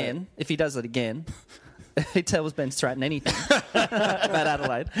does it again, he tells Ben Stratton anything about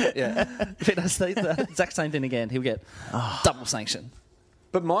Adelaide. Yeah. If he does the exact same thing again, he'll get double sanction.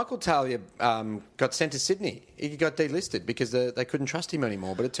 But Michael Talia got sent to Sydney. He got delisted because they couldn't trust him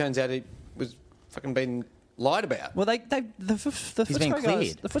anymore. But it turns out he was fucking being lied about. Well, the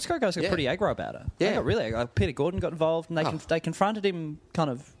Footscray guys got pretty aggro about it. Yeah. They got really aggro. Peter Gordon got involved, and they confronted him, kind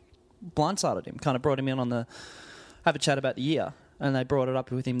of blindsided him, kind of brought him in on have a chat about the year, and they brought it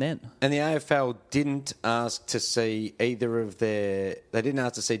up with him then. And the AFL didn't ask to see either of their... They didn't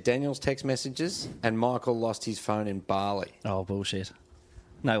ask to see Daniel's text messages, and Michael lost his phone in Bali. Oh, bullshit.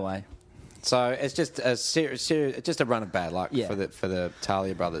 No way. So it's just a run of bad luck for the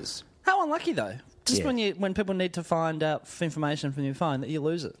Talia brothers. How unlucky, though. Just when people need to find out information from your phone, that you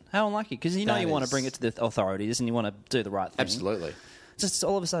lose it. How unlucky. Because you want to bring it to the authorities and you want to do the right thing. Absolutely. Just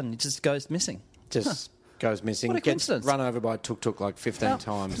all of a sudden, it just goes missing. Just goes missing, What a gets coincidence. run over by a tuk-tuk like 15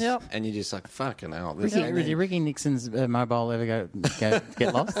 times, Yep. and you're just like, fucking hell. Did Ricky Nixon's mobile ever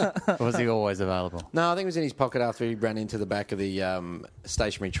get lost? Or was he always available? No, I think it was in his pocket after he ran into the back of the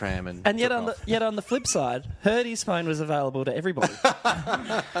stationary tram And yet took off. on the flip side, Hurdy's phone was available to everybody.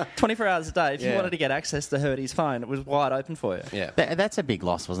 24 hours a day. If you Yeah. wanted to get access to Hurdy's phone, it was wide open for you. Yeah. That's a big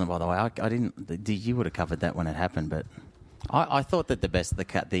loss, wasn't it? By the way, I didn't. You would have covered that when it happened, but I thought that the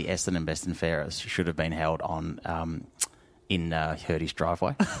Essendon Best and Fairest should have been held on in Hurdy's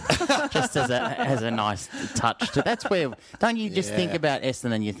driveway, just as a nice touch. That's where don't you just think about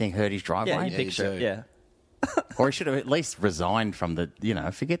Essendon and you think Hurdy's driveway? Yeah, you picture it. do. Yeah. Or he should have at least resigned from the.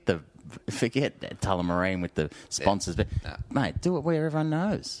 Forget Tullamarine with the sponsors, but mate, do it where everyone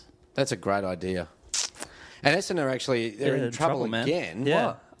knows. That's a great idea. And Essendon are actually they're in trouble man. again.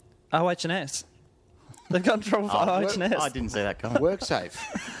 Yeah. OH&S. They've got in trouble for OH&S. I didn't see that coming. WorkSafe.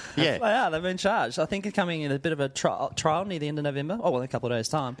 Yeah. They are. They've been charged. I think they're coming in a bit of a trial near the end of November. Oh, well, in a couple of days'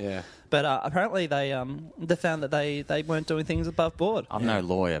 time. Yeah. But apparently they found that they weren't doing things above board. I'm no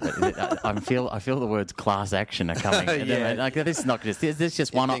lawyer, but I feel the words class action are coming. Yeah. Like, this is not just. Is this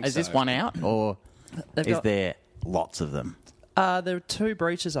just one? think Is this so? one out, or They've is got- there lots of them? There are 2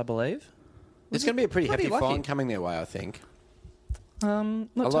 breaches, I believe. There's going to be a pretty Bloody hefty lucky. fine coming their way, I think. Not A lot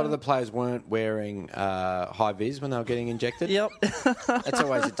totally- of the players weren't wearing high vis when they were getting injected. Yep. That's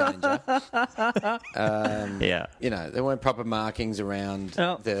always a danger. Yeah, There weren't proper markings around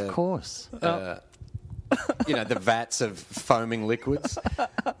Oh. the of course. the vats of foaming liquids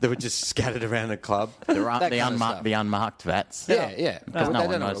that were just scattered around the club. That kind of stuff. The unmarked vats. Yeah. Because No they one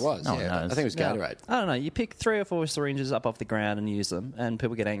don't know what knows. it was. No one Yeah. I knows. think it was Gatorade. I don't know. You pick 3 or 4 syringes up off the ground and use them, and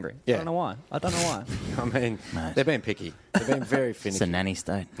people get angry. Yeah. I don't know why. I mean, Mate. they've been picky. They've been very It's a finicky. nanny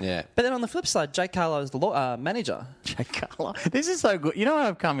state. Yeah. But then on the flip side, Jake Carlo is the manager. Jack Carlo. This is so good. You know what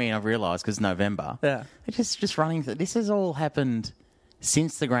I've come in, I've realised, because November. Yeah. It's just running. This has all happened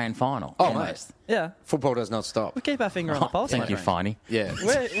since the grand final. Oh, almost. Yeah. Football does not stop. We keep our finger on the pulse. Thank mate. you, Finey. Yeah.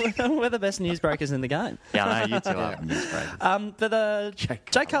 We're the best newsbreakers in the game. Yeah, I know, you two are newsbreakers. But Jake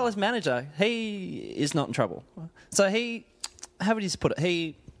Jake Carlo. Carlo's manager, he is not in trouble. So how would you put it?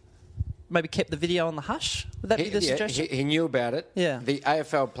 He maybe kept the video on the hush? Would that be the suggestion? He knew about it. Yeah. The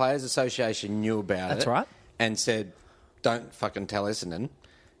AFL Players Association knew about it. That's right. And said, don't fucking tell Essendon.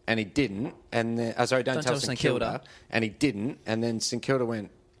 And he didn't. And then, don't tell St Kilda. And he didn't. And then St Kilda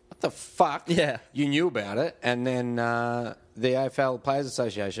went, what the fuck? Yeah. You knew about it. And then the AFL Players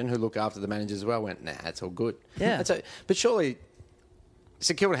Association, who look after the managers as well, went, nah, it's all good. Yeah. But surely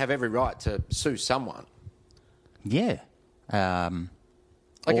St Kilda have every right to sue someone. Yeah.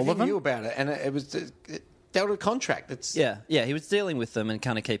 Like All if he of them? knew about it and it was dealt with a contract. It's Yeah, he was dealing with them and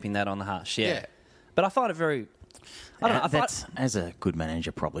kind of keeping that on the hush. Yeah. Yeah. But I find it very. I don't know. I find, That's as a good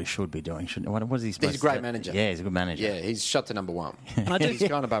manager probably should be doing. Shouldn't? What is he supposed He's a to great do? manager. Yeah, he's a good manager. Yeah, he's shot to number 1. I do- He's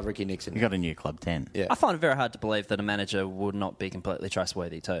gone above Ricky Nixon. You got a new club 10. Yeah. I find it very hard to believe that a manager would not be completely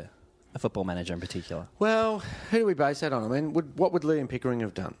trustworthy too. A football manager in particular. Well, who do we base that on? I mean, what would Liam Pickering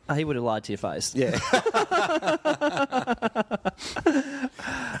have done? He would have lied to your face. Yeah.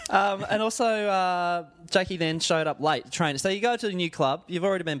 And also, Jackie then showed up late to train. So you go to the new club, you've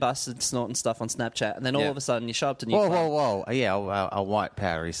already been busted snorting stuff on Snapchat, and then all Yeah. of a sudden you show up to the new Whoa, club. whoa! Yeah, a white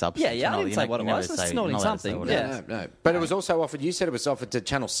powdery substance. Yeah, I You didn't know, say what it you was. never It's say- snorting you're not allowed to say something. what it Yeah. is. No. But it was also offered, you said it was offered to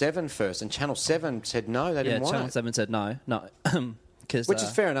Channel 7 first, and Channel 7 said no, they Yeah, didn't want Channel it. 7 said no. Cause, Which is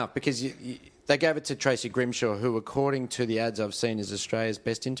fair enough, because they gave it to Tracy Grimshaw, who, according to the ads I've seen, is Australia's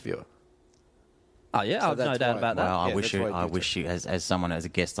best interviewer. Oh, yeah, So I've no that's doubt why- about that. Well, Yeah, I wish that's why you. he I picked wish you, as someone as a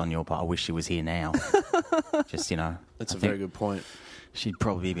guest on your part, I wish she was here now. Just That's I a very think good point. She'd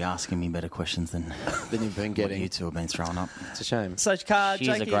probably be asking me better questions than Then you've been what getting. you two have been throwing up. It's a shame. So, She's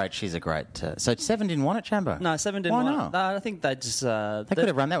Jackie, a great. So 7 didn't want it, Chambo. No, 7 didn't Why want not? it. No, I think they just... They could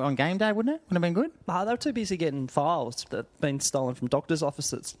have run that on game day, wouldn't it? Would have been good. they were too busy getting files that had been stolen from doctors'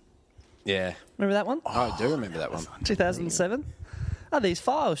 offices. Yeah. Remember that one? I do remember that one. 2007? Oh, these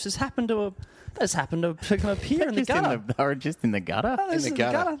files just happened to appear in the gutter. They were just in the gutter. Oh, this the is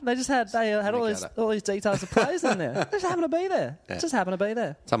gutter. They just had all these details of players in there. They just happened to be there. Yeah. Just happened to be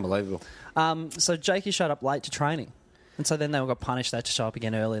there. It's unbelievable. So Jakey showed up late to training. And so then they all got punished. They had to show up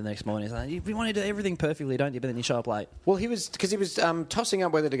again early the next morning. He's like, you want to do everything perfectly, don't you? But then you show up late. Well, he was tossing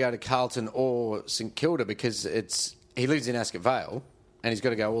up whether to go to Carlton or St Kilda because he lives in Ascot Vale and he's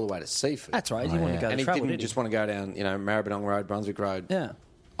got to go all the way to Seaford. That's right. He didn't want to go and to he travel, didn't did he? just want to go down, Maribyrnong Road, Brunswick Road, Yeah.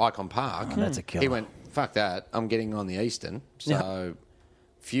 Icon Park. That's a killer. He went, fuck that. I'm getting on the Eastern. So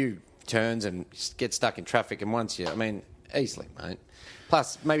few turns and get stuck in traffic. And once Eastlink, mate.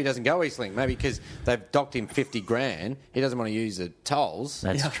 Plus, maybe he doesn't go Eastlink. Maybe because they've docked him $50,000, he doesn't want to use the tolls.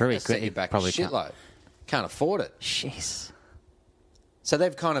 That's true. He Set you could- back a probably shitload. Can't afford it. Jeez. So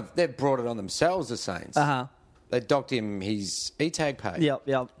they've brought it on themselves, the Saints. They docked him his E-tag pay. Yep.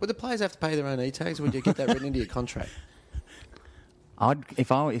 Would the players have to pay their own E-tags, or would you get that written into your contract?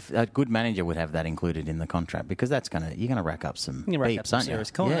 If a good manager would have that included in the contract, because you're gonna rack up some beeps, aren't you?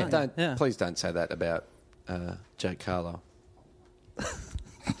 Corner, Please don't say that about Joe Carlo.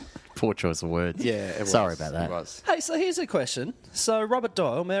 Poor choice of words. Yeah, it was. Sorry about that. It was. Hey, so here's a question. So Robert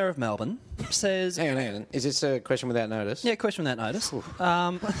Doyle, Mayor of Melbourne, says... Hang on. Is this a question without notice? Yeah, question without notice.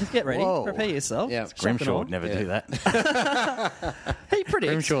 Get ready. Whoa. Prepare yourself. Yeah. Grimshaw would never do that. He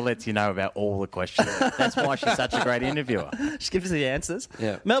predicts... Grimshaw lets you know about all the questions. That's why she's such a great interviewer. She gives us the answers.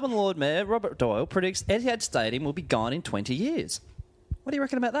 Yeah. Melbourne Lord Mayor Robert Doyle predicts Etihad Stadium will be gone in 20 years. What do you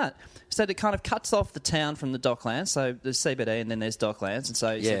reckon about that? So it kind of cuts off the town from the Docklands. So there's CBD and then there's Docklands. And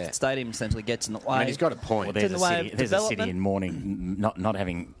so the stadium essentially gets in the way. I mean, he's got a point. Well, there's a city in mourning not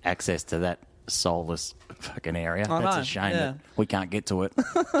having access to that soulless fucking area. That's a shame that we can't get to it.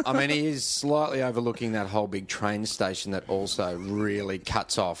 I mean, he is slightly overlooking that whole big train station that also really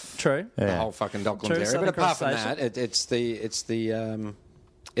cuts off the whole fucking Docklands area. But apart from that, it's Etihad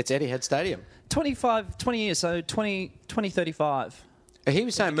Stadium. 20 years, so 2035. He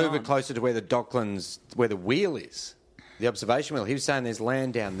was saying move it closer to where the Docklands, where the wheel is, the observation wheel. He was saying there's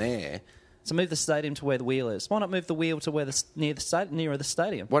land down there. So move the stadium to where the wheel is. Why not move the wheel to where nearer the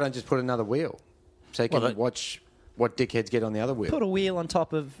stadium? Why don't just put another wheel so you can watch what dickheads get on the other wheel? Put a wheel on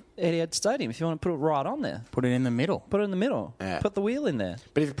top of Etihad Stadium if you want to put it right on there. Put it in the middle. Put it in the middle. Yeah. Put the wheel in there.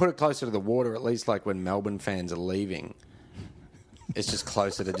 But if you put it closer to the water, at least like when Melbourne fans are leaving, it's just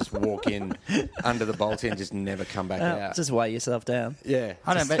closer to just walk in under the bolt and just never come back out. Just weigh yourself down. Yeah.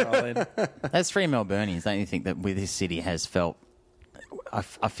 I don't know, but as three Melburnians, don't you think that with this city has felt...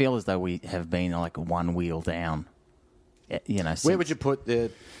 I feel as though we have been like one wheel down. You know, where would you put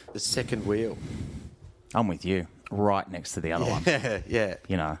the second wheel? I'm with you. Right next to the other one. Yeah.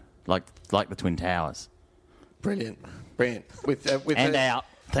 You know, like the Twin Towers. Brilliant. With out.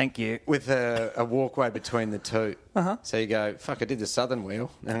 Thank you. With a walkway between the two. So you go, fuck, I did the southern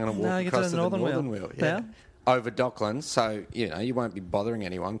wheel. Now I'm going to walk across to the northern wheel. Yeah. Over Docklands, so, you won't be bothering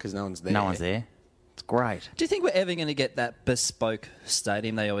anyone because no one's there. No one's there. It's great. Do you think we're ever going to get that bespoke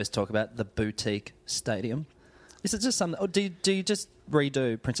stadium they always talk about, the boutique stadium? Is it just something, or do you just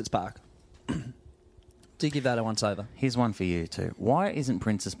redo Princess Park? Do you give that a once-over? Here's one for you, too. Why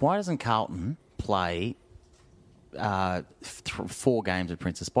doesn't Carlton play 4 games at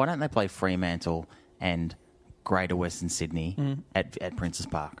Princess? Why don't they play Fremantle and Greater Western Sydney at Princess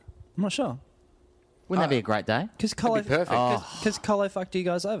Park? I'm not sure. Wouldn't that be a great day? Because Colo perfect. fucked you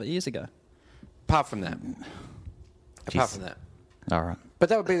guys over years ago. Apart from that. All right. But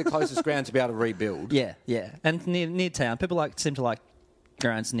that would be the closest ground to be able to rebuild. Yeah. And near town. People seem to like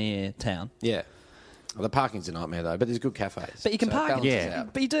grounds near town. Yeah. Well, the parking's a nightmare, though, but there's good cafes. But you can park. Yeah.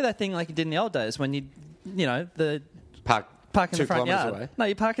 But you do that thing like you did in the old days when the Park in the front yard. away. No,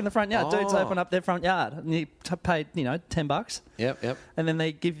 you park in the front yard. Oh. Dudes open up their front yard, and you pay $10. Yep. And then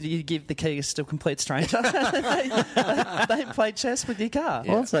they give the keys to a complete stranger. they play chess with your car.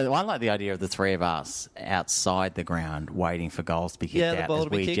 Yeah. Also, I like the idea of the three of us outside the ground waiting for goals to be kicked out as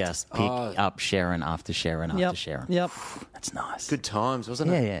we just pick up Sharon after Sharon after Sharon. Yep. That's nice. Good times,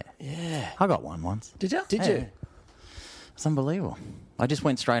 wasn't it? Yeah. I got one once. Did you? Did you? It's unbelievable. I just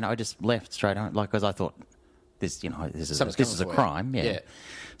went straight. I just left straight on, because I thought this is a crime. Yeah.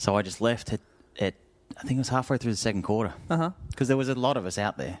 So I just left at I think it was halfway through the second quarter. Because there was a lot of us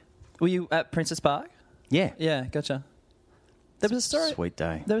out there. Were you at Princess Park? Yeah. Yeah, gotcha. There was a story. Sweet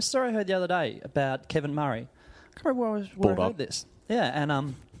day. There was a story I heard the other day about Kevin Murray. I can't remember where I heard this. Yeah,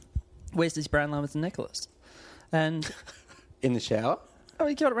 and wears this brown lambeth necklace, and in the shower. Oh,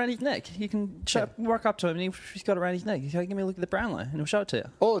 he got it around his neck. You can walk up to him and he's got it around his neck. He's like, give me a look at the Brownlow, and he'll show it to you.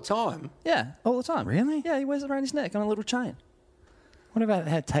 All the time? Yeah, all the time. Really? Yeah, he wears it around his neck on a little chain. What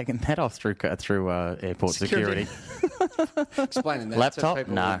about taking that off through airport security? Explaining that. Laptop? To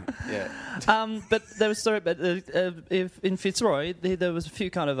people. No. Yeah. But there was a story about if in Fitzroy, there was a few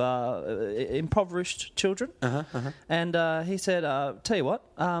kind of impoverished children. And he said, tell you what,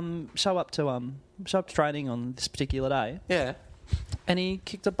 show up to training on this particular day. Yeah. And he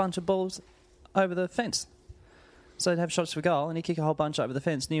kicked a bunch of balls over the fence. So they'd have shots for goal, and he'd kick a whole bunch over the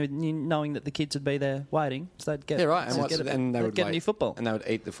fence, knowing that the kids would be there waiting. So they'd get they would get a new football, and they would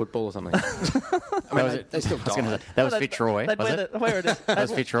eat the football or something. I mean, they still die. That was Fitzroy, was it? Where it is? That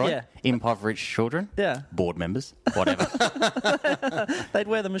was Fitzroy. Yeah. Impoverished children. Yeah. Board members. Whatever. They'd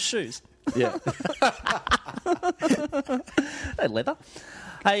wear them as shoes. Yeah. They're leather.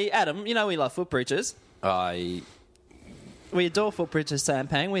 Hey, Adam, we love foot breaches. We adore footbridges,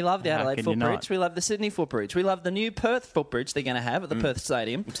 Sampang. We love the Adelaide footbridge. We love the Sydney footbridge. We love the new Perth footbridge they're going to have at the Perth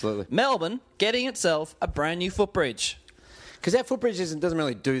Stadium. Absolutely. Melbourne getting itself a brand new footbridge. Because that footbridge doesn't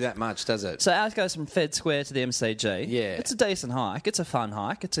really do that much, does it? So ours goes from Fed Square to the MCG. Yeah. It's a decent hike. It's a fun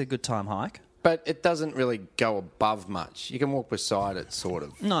hike. It's a good time hike. But it doesn't really go above much. You can walk beside it, sort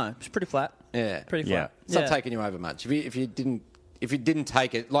of. No, it's pretty flat. Yeah. Pretty flat. It's not taking you over much. If you didn't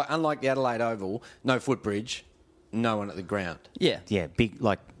take it, like unlike the Adelaide Oval, no footbridge, no one at the ground. Yeah. Yeah, big,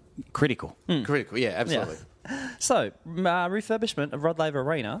 like, critical. Critical, yeah, absolutely. Yeah. So, refurbishment of Rod Laver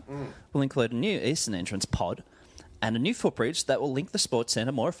Arena will include a new eastern entrance pod and a new footbridge that will link the sports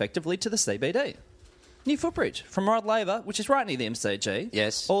centre more effectively to the CBD. New footbridge from Rod Laver, which is right near the MCG,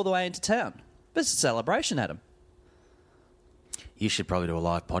 Yes. all the way into town. It's a celebration, Adam. You should probably do a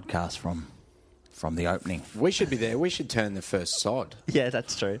live podcast from the opening. We should be there. We should turn the first sod. Yeah,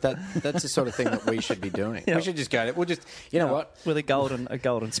 that's true. That's the sort of thing that we should be doing. Yeah. We should just go there. We'll just, you know what? With a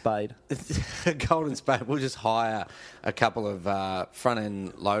golden spade. A golden spade. We'll just hire a couple of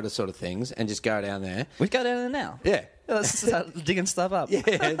front-end loader sort of things and just go down there. We go down there now. Yeah. Let's start digging stuff up. Yeah,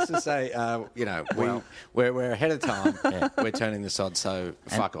 it's to say, we're ahead of time. We're turning the sod, so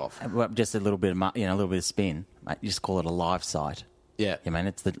fuck off. Just a little bit of a little bit of spin. Mate, you just call it a live site. Yeah. I mean,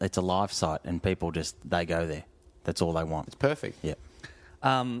 it's a live site, and people they go there. That's all they want. It's perfect. Yeah.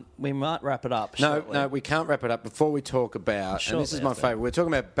 We might wrap it up. No, we can't wrap it up before we talk about, and this is my favourite, we were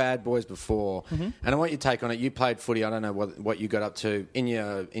talking about Bad Boys before, and I want your take on it. You played footy, I don't know what you got up to in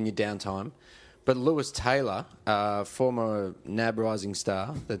your downtime, but Lewis Taylor, former NAB Rising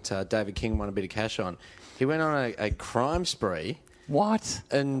star that David King won a bit of cash on, he went on a crime spree. What?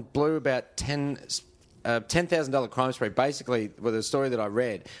 And blew about $10,000 crime spree. Basically, the story that I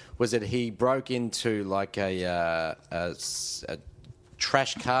read was that he broke into like a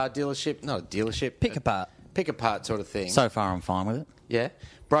trash car dealership, not a dealership, pick apart sort of thing. So far, I'm fine with it. Yeah,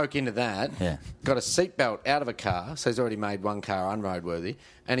 broke into that. Yeah, got a seatbelt out of a car, so he's already made one car unroadworthy,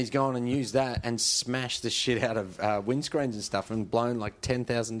 and he's gone and used that and smashed the shit out of windscreens and stuff, and blown like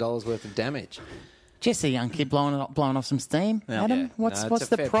 $10,000 worth of damage. Just a young kid blowing off some steam. Yeah. Adam, Yeah. what's No, it's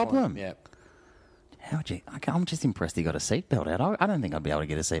the a fair problem? point. Yeah. I'm just impressed he got a seatbelt out. I don't think I'd be able to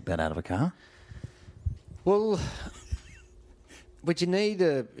get a seatbelt out of a car. Well, would you need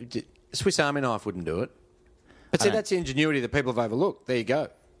a Swiss Army knife? Wouldn't do it. But see, that's the ingenuity that people have overlooked. There you go.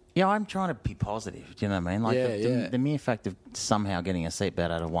 Yeah, I'm trying to be positive. Do you know what I mean? Like the mere fact of somehow getting a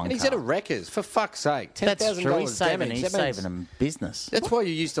seatbelt out of one And he's car. at a Wreckers, for fuck's sake. That's true. He's damage. saving them business. That's why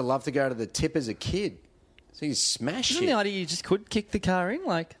you used to love to go to the tip as a kid. So you smash Isn't shit. the idea you just could kick the car in?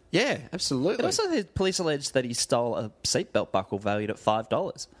 Like, Yeah, absolutely. but also the police alleged that he stole a seatbelt buckle valued at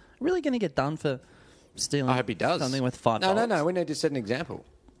 $5. Really going to get done for stealing? I hope he does. Something worth $5. No. We need to set an example.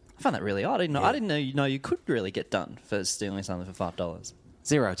 I find that really odd. I didn't know you could really get done for stealing something for $5.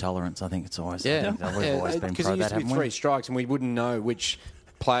 Zero tolerance. I think it's always. We've always been because pro it used that, to be haven't 3 we? strikes, and we wouldn't know which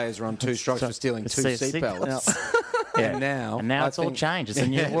players were on 2 strikes for stealing 2 seatbelts. Yeah. And now, It's all changed. It's a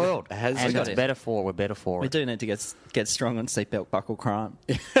new world, has and changed. it's better for. We're better for We it. do need to get strong on seatbelt buckle crime.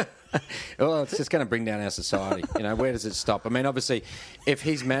 Well, it's just going to bring down our society. Where does it stop? I mean, obviously, if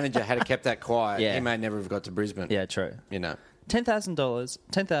his manager had kept that quiet, Yeah. he may never have got to Brisbane. Yeah, true. $10,000,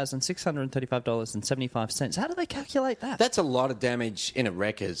 $10,635.75. How do they calculate that? That's a lot of damage in a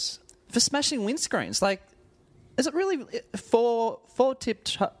Wreckers. For smashing windscreens. Like, is it really four tip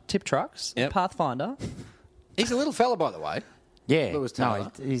trucks? Yep. Pathfinder. He's a little fella, by the way. Yeah, Lewis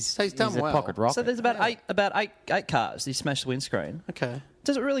Taylor. he's done a well. pocket rocket. So there's about eight cars. You smash the windscreen. Okay.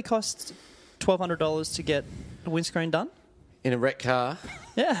 Does it really cost $1,200 to get a windscreen done? In a wrecked car?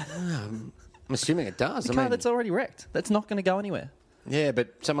 Yeah. I'm assuming it does. A car that's already wrecked. That's not going to go anywhere. Yeah,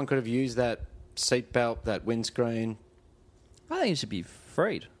 but someone could have used that seatbelt, that windscreen. I think it should be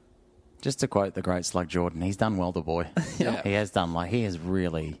freed. Just to quote the great Slug Jordan, he's done well, the boy. Yeah. He has done. He has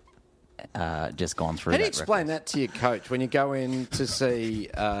really just gone through. How do you that explain record. that to your coach when you go in to see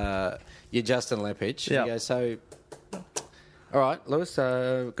your Justin Lepich? Yep. You go, so, all right, Lewis,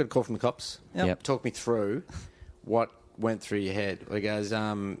 got a call from the cops. Yep. Talk me through what went through your head. He goes, you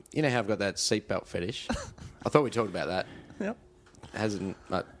know how I've got that seatbelt fetish? I thought we talked about that. Yep. I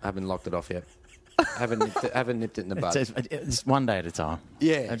haven't locked it off yet. haven't nipped it in the bud. It's one day at a time.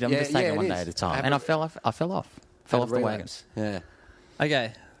 Yeah, I'm just taking it one is. day at a time, and I fell off. Fell off the wagon. Relapse. Yeah.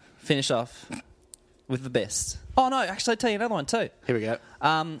 Okay. Finish off with the best. Oh, no. Actually, I'll tell you another one, too. Here we go.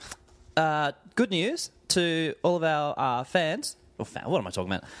 Good news to all of our fans. What am I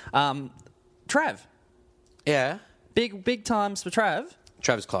talking about? Trav. Yeah. Big times for Trav.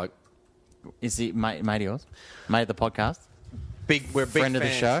 Travis Cloak. Is he mate of yours? Mate of the podcast? we're big friend of the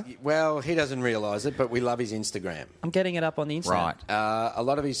fans. show? Well, he doesn't realise it, but we love his Instagram. I'm getting it up on the internet. Right. A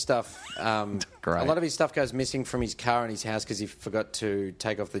lot of his stuff, Great. a lot of his stuff goes missing from his car and his house because he forgot to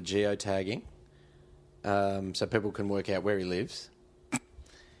take off the geotagging, so people can work out where he lives.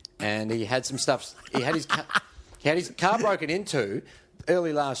 And he had some stuff. He had his car broken into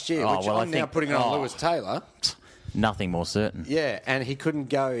early last year, which I'm now putting it on Lewis Taylor. Nothing more certain. Yeah, and he couldn't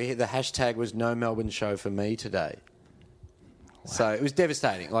go. The hashtag was no Melbourne show for me today. Wow. So it was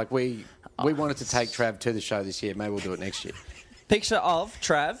devastating. Like we wanted to take Trav to the show this year. Maybe we'll do it next year. Picture of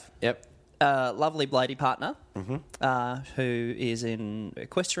Trav. Yep. Lovely Blady partner, who is in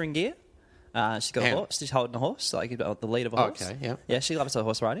equestrian gear. She's got a horse. She's holding a horse, like the lead of a horse. Okay, yeah. Yeah, she loves her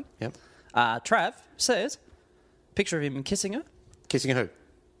horse riding. Yep. Trav says, picture of him kissing her. Kissing who?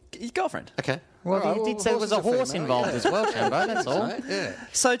 His girlfriend. Okay. Well, you did say there was a horse involved as well, Chambo, that's all. Right, yeah.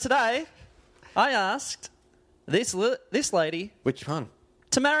 So today, I asked this lady... Which one?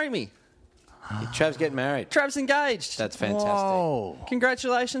 ...to marry me. Trav's getting married. Trav's engaged. That's fantastic. Whoa.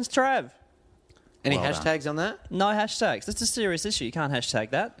 Congratulations, Trav. Any Well hashtags on that? No hashtags. That's a serious issue. You can't hashtag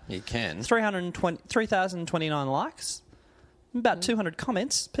that. You can. 3,029 likes. About 200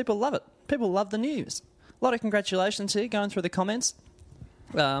 comments. People love it. People love the news. A lot of congratulations here going through the comments.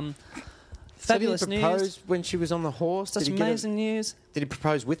 Fabulous did he propose news. when she was on the horse? That's amazing news. Did he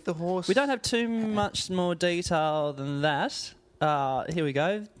propose with the horse? We don't have too much more detail than that. Here we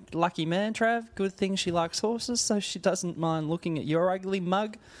go. Lucky man, Trav. Good thing she likes horses, so she doesn't mind looking at your ugly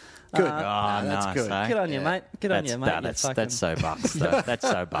mug. Good. That's nice, good. Good on you, mate. Good on you, mate. That's so bucks. That's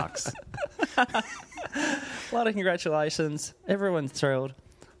so bucks. A lot of congratulations. Everyone's thrilled.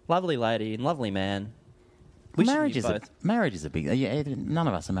 Lovely lady and lovely man. Marriage is a big... none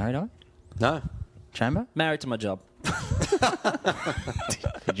of us are married, are we? No. Chamber? Married to my job.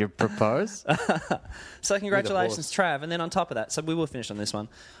 Did you propose? So congratulations, Trav. And then on top of that, so we will finish on this one.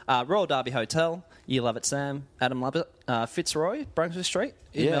 Royal Derby Hotel, you love it, Sam. Adam love it. Fitzroy, Brunswick Street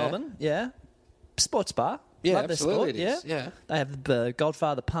in Melbourne. Yeah. Sports bar. Yeah, love absolutely their sport. it is. Yeah. They have the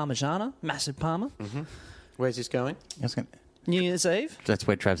Godfather Parmigiana, massive Parma. Mm-hmm. Where's this going? New Year's Eve. That's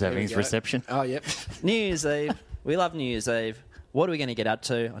where Trav's having his reception. Oh, yep. New Year's Eve. We love New Year's Eve. What are we going to get up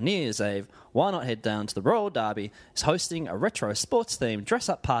to on New Year's Eve? Why not head down to the Royal Derby? It's hosting a retro sports-themed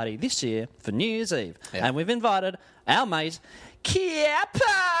dress-up party this year for New Year's Eve. Yeah. And we've invited our mate,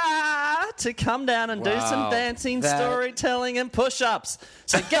 Kiapa, to come down and do some dancing, storytelling and push-ups.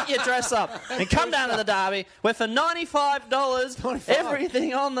 So get your dress up and come down to the Derby, where for $95,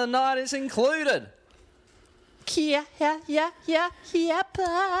 everything on the night is included. Kiapa. Do you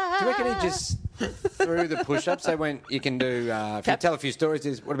reckon he just threw the push-ups? They went, you can do, if you tell a few stories,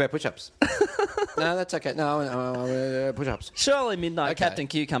 what about push-ups? No, that's okay. No, push-ups. Surely midnight, Okay. Captain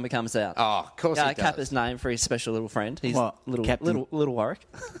Cucumber comes out. Oh, of course he does. Kappa's name for his special little friend. He's Captain- little Warwick.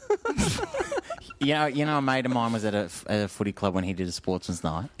 You know, a mate of mine was at a footy club when he did a sportsman's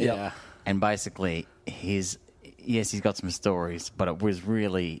night. Yeah. And basically, he's got some stories, but it was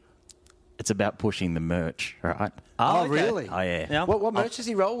really... It's about pushing the merch, right? Oh, okay. really? Oh, yeah. Yeah. What merch does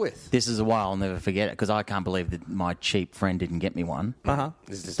he roll with? This is a while, I'll never forget it, because I can't believe that my cheap friend didn't get me one. Uh-huh.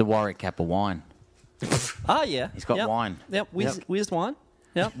 It's the Warwick Kappa wine. Oh, yeah. He's got wine. Yep, whizzed wine.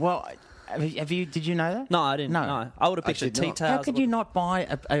 Yep. Well, did you know that? No, I didn't. No. I would have pictured did tea not. towels. How could you not buy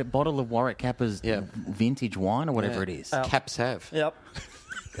a bottle of Warwick Kappa's vintage wine or whatever it is? Caps have. Yep.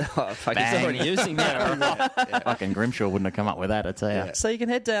 Oh, fuck, he's Bang. already using that. Fucking Grimshaw wouldn't have come up with that, I tell you. Yeah. So you can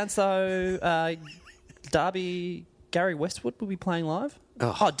head down. So Derby, Gary Westwood will be playing live.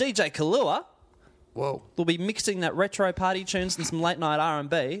 Oh. DJ Kahlua Whoa. will be mixing that retro party tunes and some late night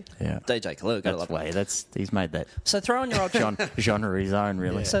R&B. Yeah. DJ Kahlua, gotta That's love it. way. He's made that So throw on your old genre his own,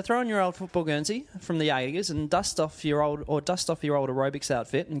 really. So throw on your old football Guernsey from the 80s and dust off your old aerobics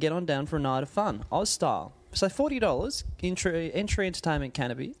outfit and get on down for a night of fun, Oz style. So $40 entry entertainment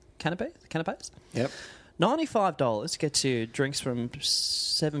canapes. Yep. $95 gets you drinks from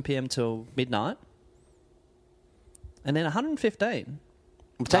 7 p.m. till midnight, and then $115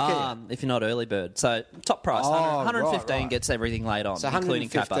 if you're not early bird. So top price, $115 right. gets everything laid on, So including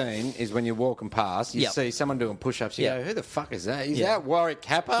Kappa. $115 is when you're walking past, you see someone doing push-ups, you go, who the fuck is that? Is that Warwick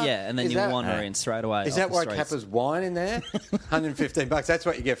Kappa? Yeah, and then you wander in straight away. Is off that the Warwick streets. Kappa's wine in there? $115. That's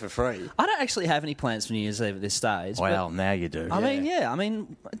what you get for free. I don't actually have any plans for New Year's Eve at this stage. Well, now you do. I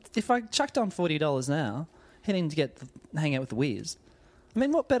mean, if I chucked on $40 now, heading to hang out with the Wiz, I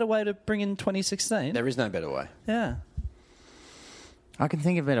mean, what better way to bring in 2016? There is no better way. Yeah. I can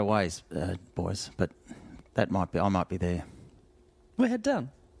think of better ways, boys, but I might be there. We'll head down.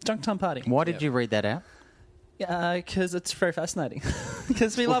 Junk time party. Why did you read that out? Because it's very fascinating.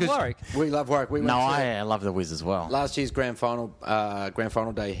 Because we love Warwick. We love Warwick. We went I love the Wiz as well. last year's grand final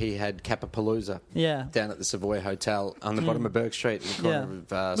day. He had Capapalooza down at the Savoy Hotel on the bottom of Burke Street, in the corner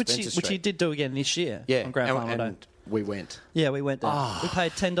of Spencer Street. Which he did do again this year. Yeah, on grand final day. We went. Yeah, we went down. We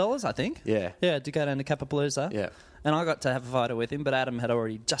paid $10, I think. Yeah. Yeah, to go down to Capapalooza. Yeah. And I got to have a photo with him, but Adam had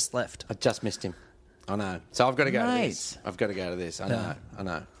already just left. I just missed him. I know. So I've got to go to this. I've got to go to this. I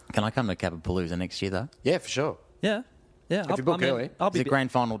know. Can I come to Capapalooza next year, though? Yeah, for sure. Yeah. Yeah. If you book early. Is it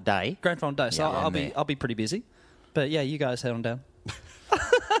grand final day? Grand final day, so Yeah, I'll be pretty busy. But yeah, you guys head on down.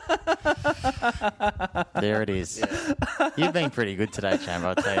 There it is. Yeah. You've been pretty good today, Chamber,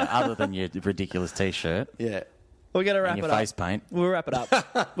 I'll tell you, other than your ridiculous T-shirt. Yeah. We're going to wrap And it your up. face paint. We'll wrap it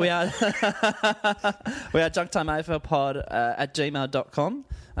up. We are junktimeaflpod at gmail.com.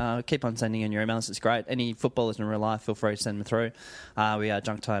 Keep on sending in your emails. It's great. Any footballers in real life, feel free to send them through. We are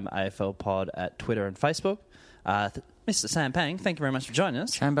junktimeaflpod at Twitter and Facebook. Mr. Sam Pang, thank you very much for joining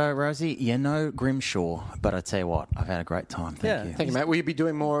us. Chambo, Rosie, you know Grimshaw, but I tell you what, I've had a great time. Thank you. Thank you, mate. Will you be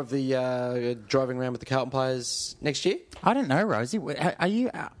doing more of the driving around with the Carlton players next year? I don't know, Rosie. Are you?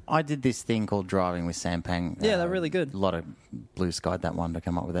 I did this thing called Driving with Sam Pang. Yeah, they're really good. A lot of blue skied that one to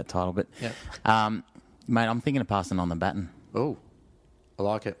come up with that title, but mate, I'm thinking of passing on the baton. Oh, I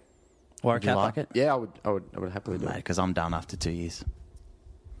like it. Would you like it? Yeah, I would happily do Mate, it. because I'm done after 2 years.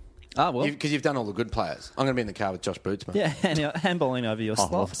 Oh, well. Because you've done all the good players. I'm going to be in the car with Josh Boots, mate. Yeah, handballing over your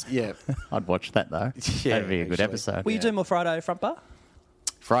slops. Yeah. I'd watch that, though. Yeah, That'd be a good actually. episode. Will you do more Friday front bar?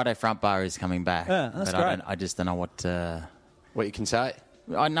 Friday Front Bar is coming back. Yeah, that's but great. I just don't know what... What you can say.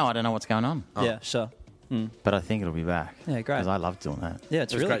 I don't know what's going on. Yeah, sure. But I think it'll be back. Yeah, great. Because I love doing that. Yeah,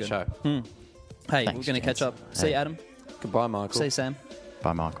 it's It was really a great good. show. Hey, Thanks, we're going to catch gents. up. See you, Hey. Adam. Goodbye, Michael. See you, Sam.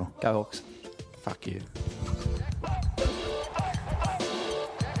 Bye, Michael. Go Hawks. Fuck you.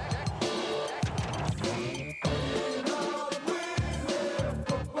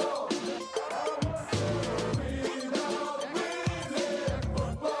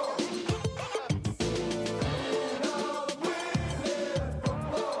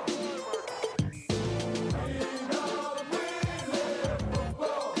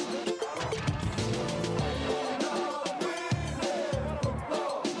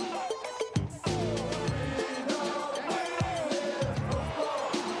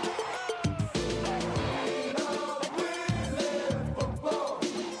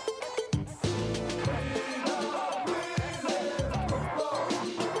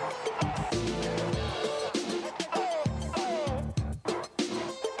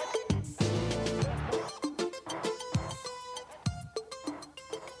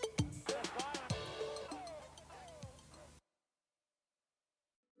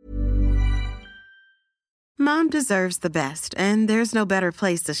 Mom deserves the best, and there's no better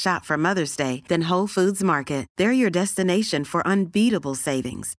place to shop for Mother's Day than Whole Foods Market. They're your destination for unbeatable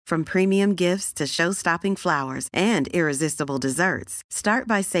savings, from premium gifts to show-stopping flowers and irresistible desserts. Start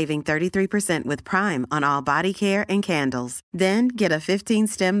by saving 33% with Prime on all body care and candles. Then get a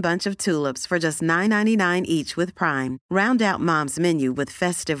 15-stem bunch of tulips for just $9.99 each with Prime. Round out Mom's menu with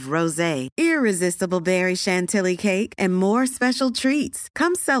festive rosé, irresistible berry chantilly cake, and more special treats.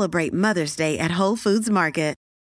 Come celebrate Mother's Day at Whole Foods Market.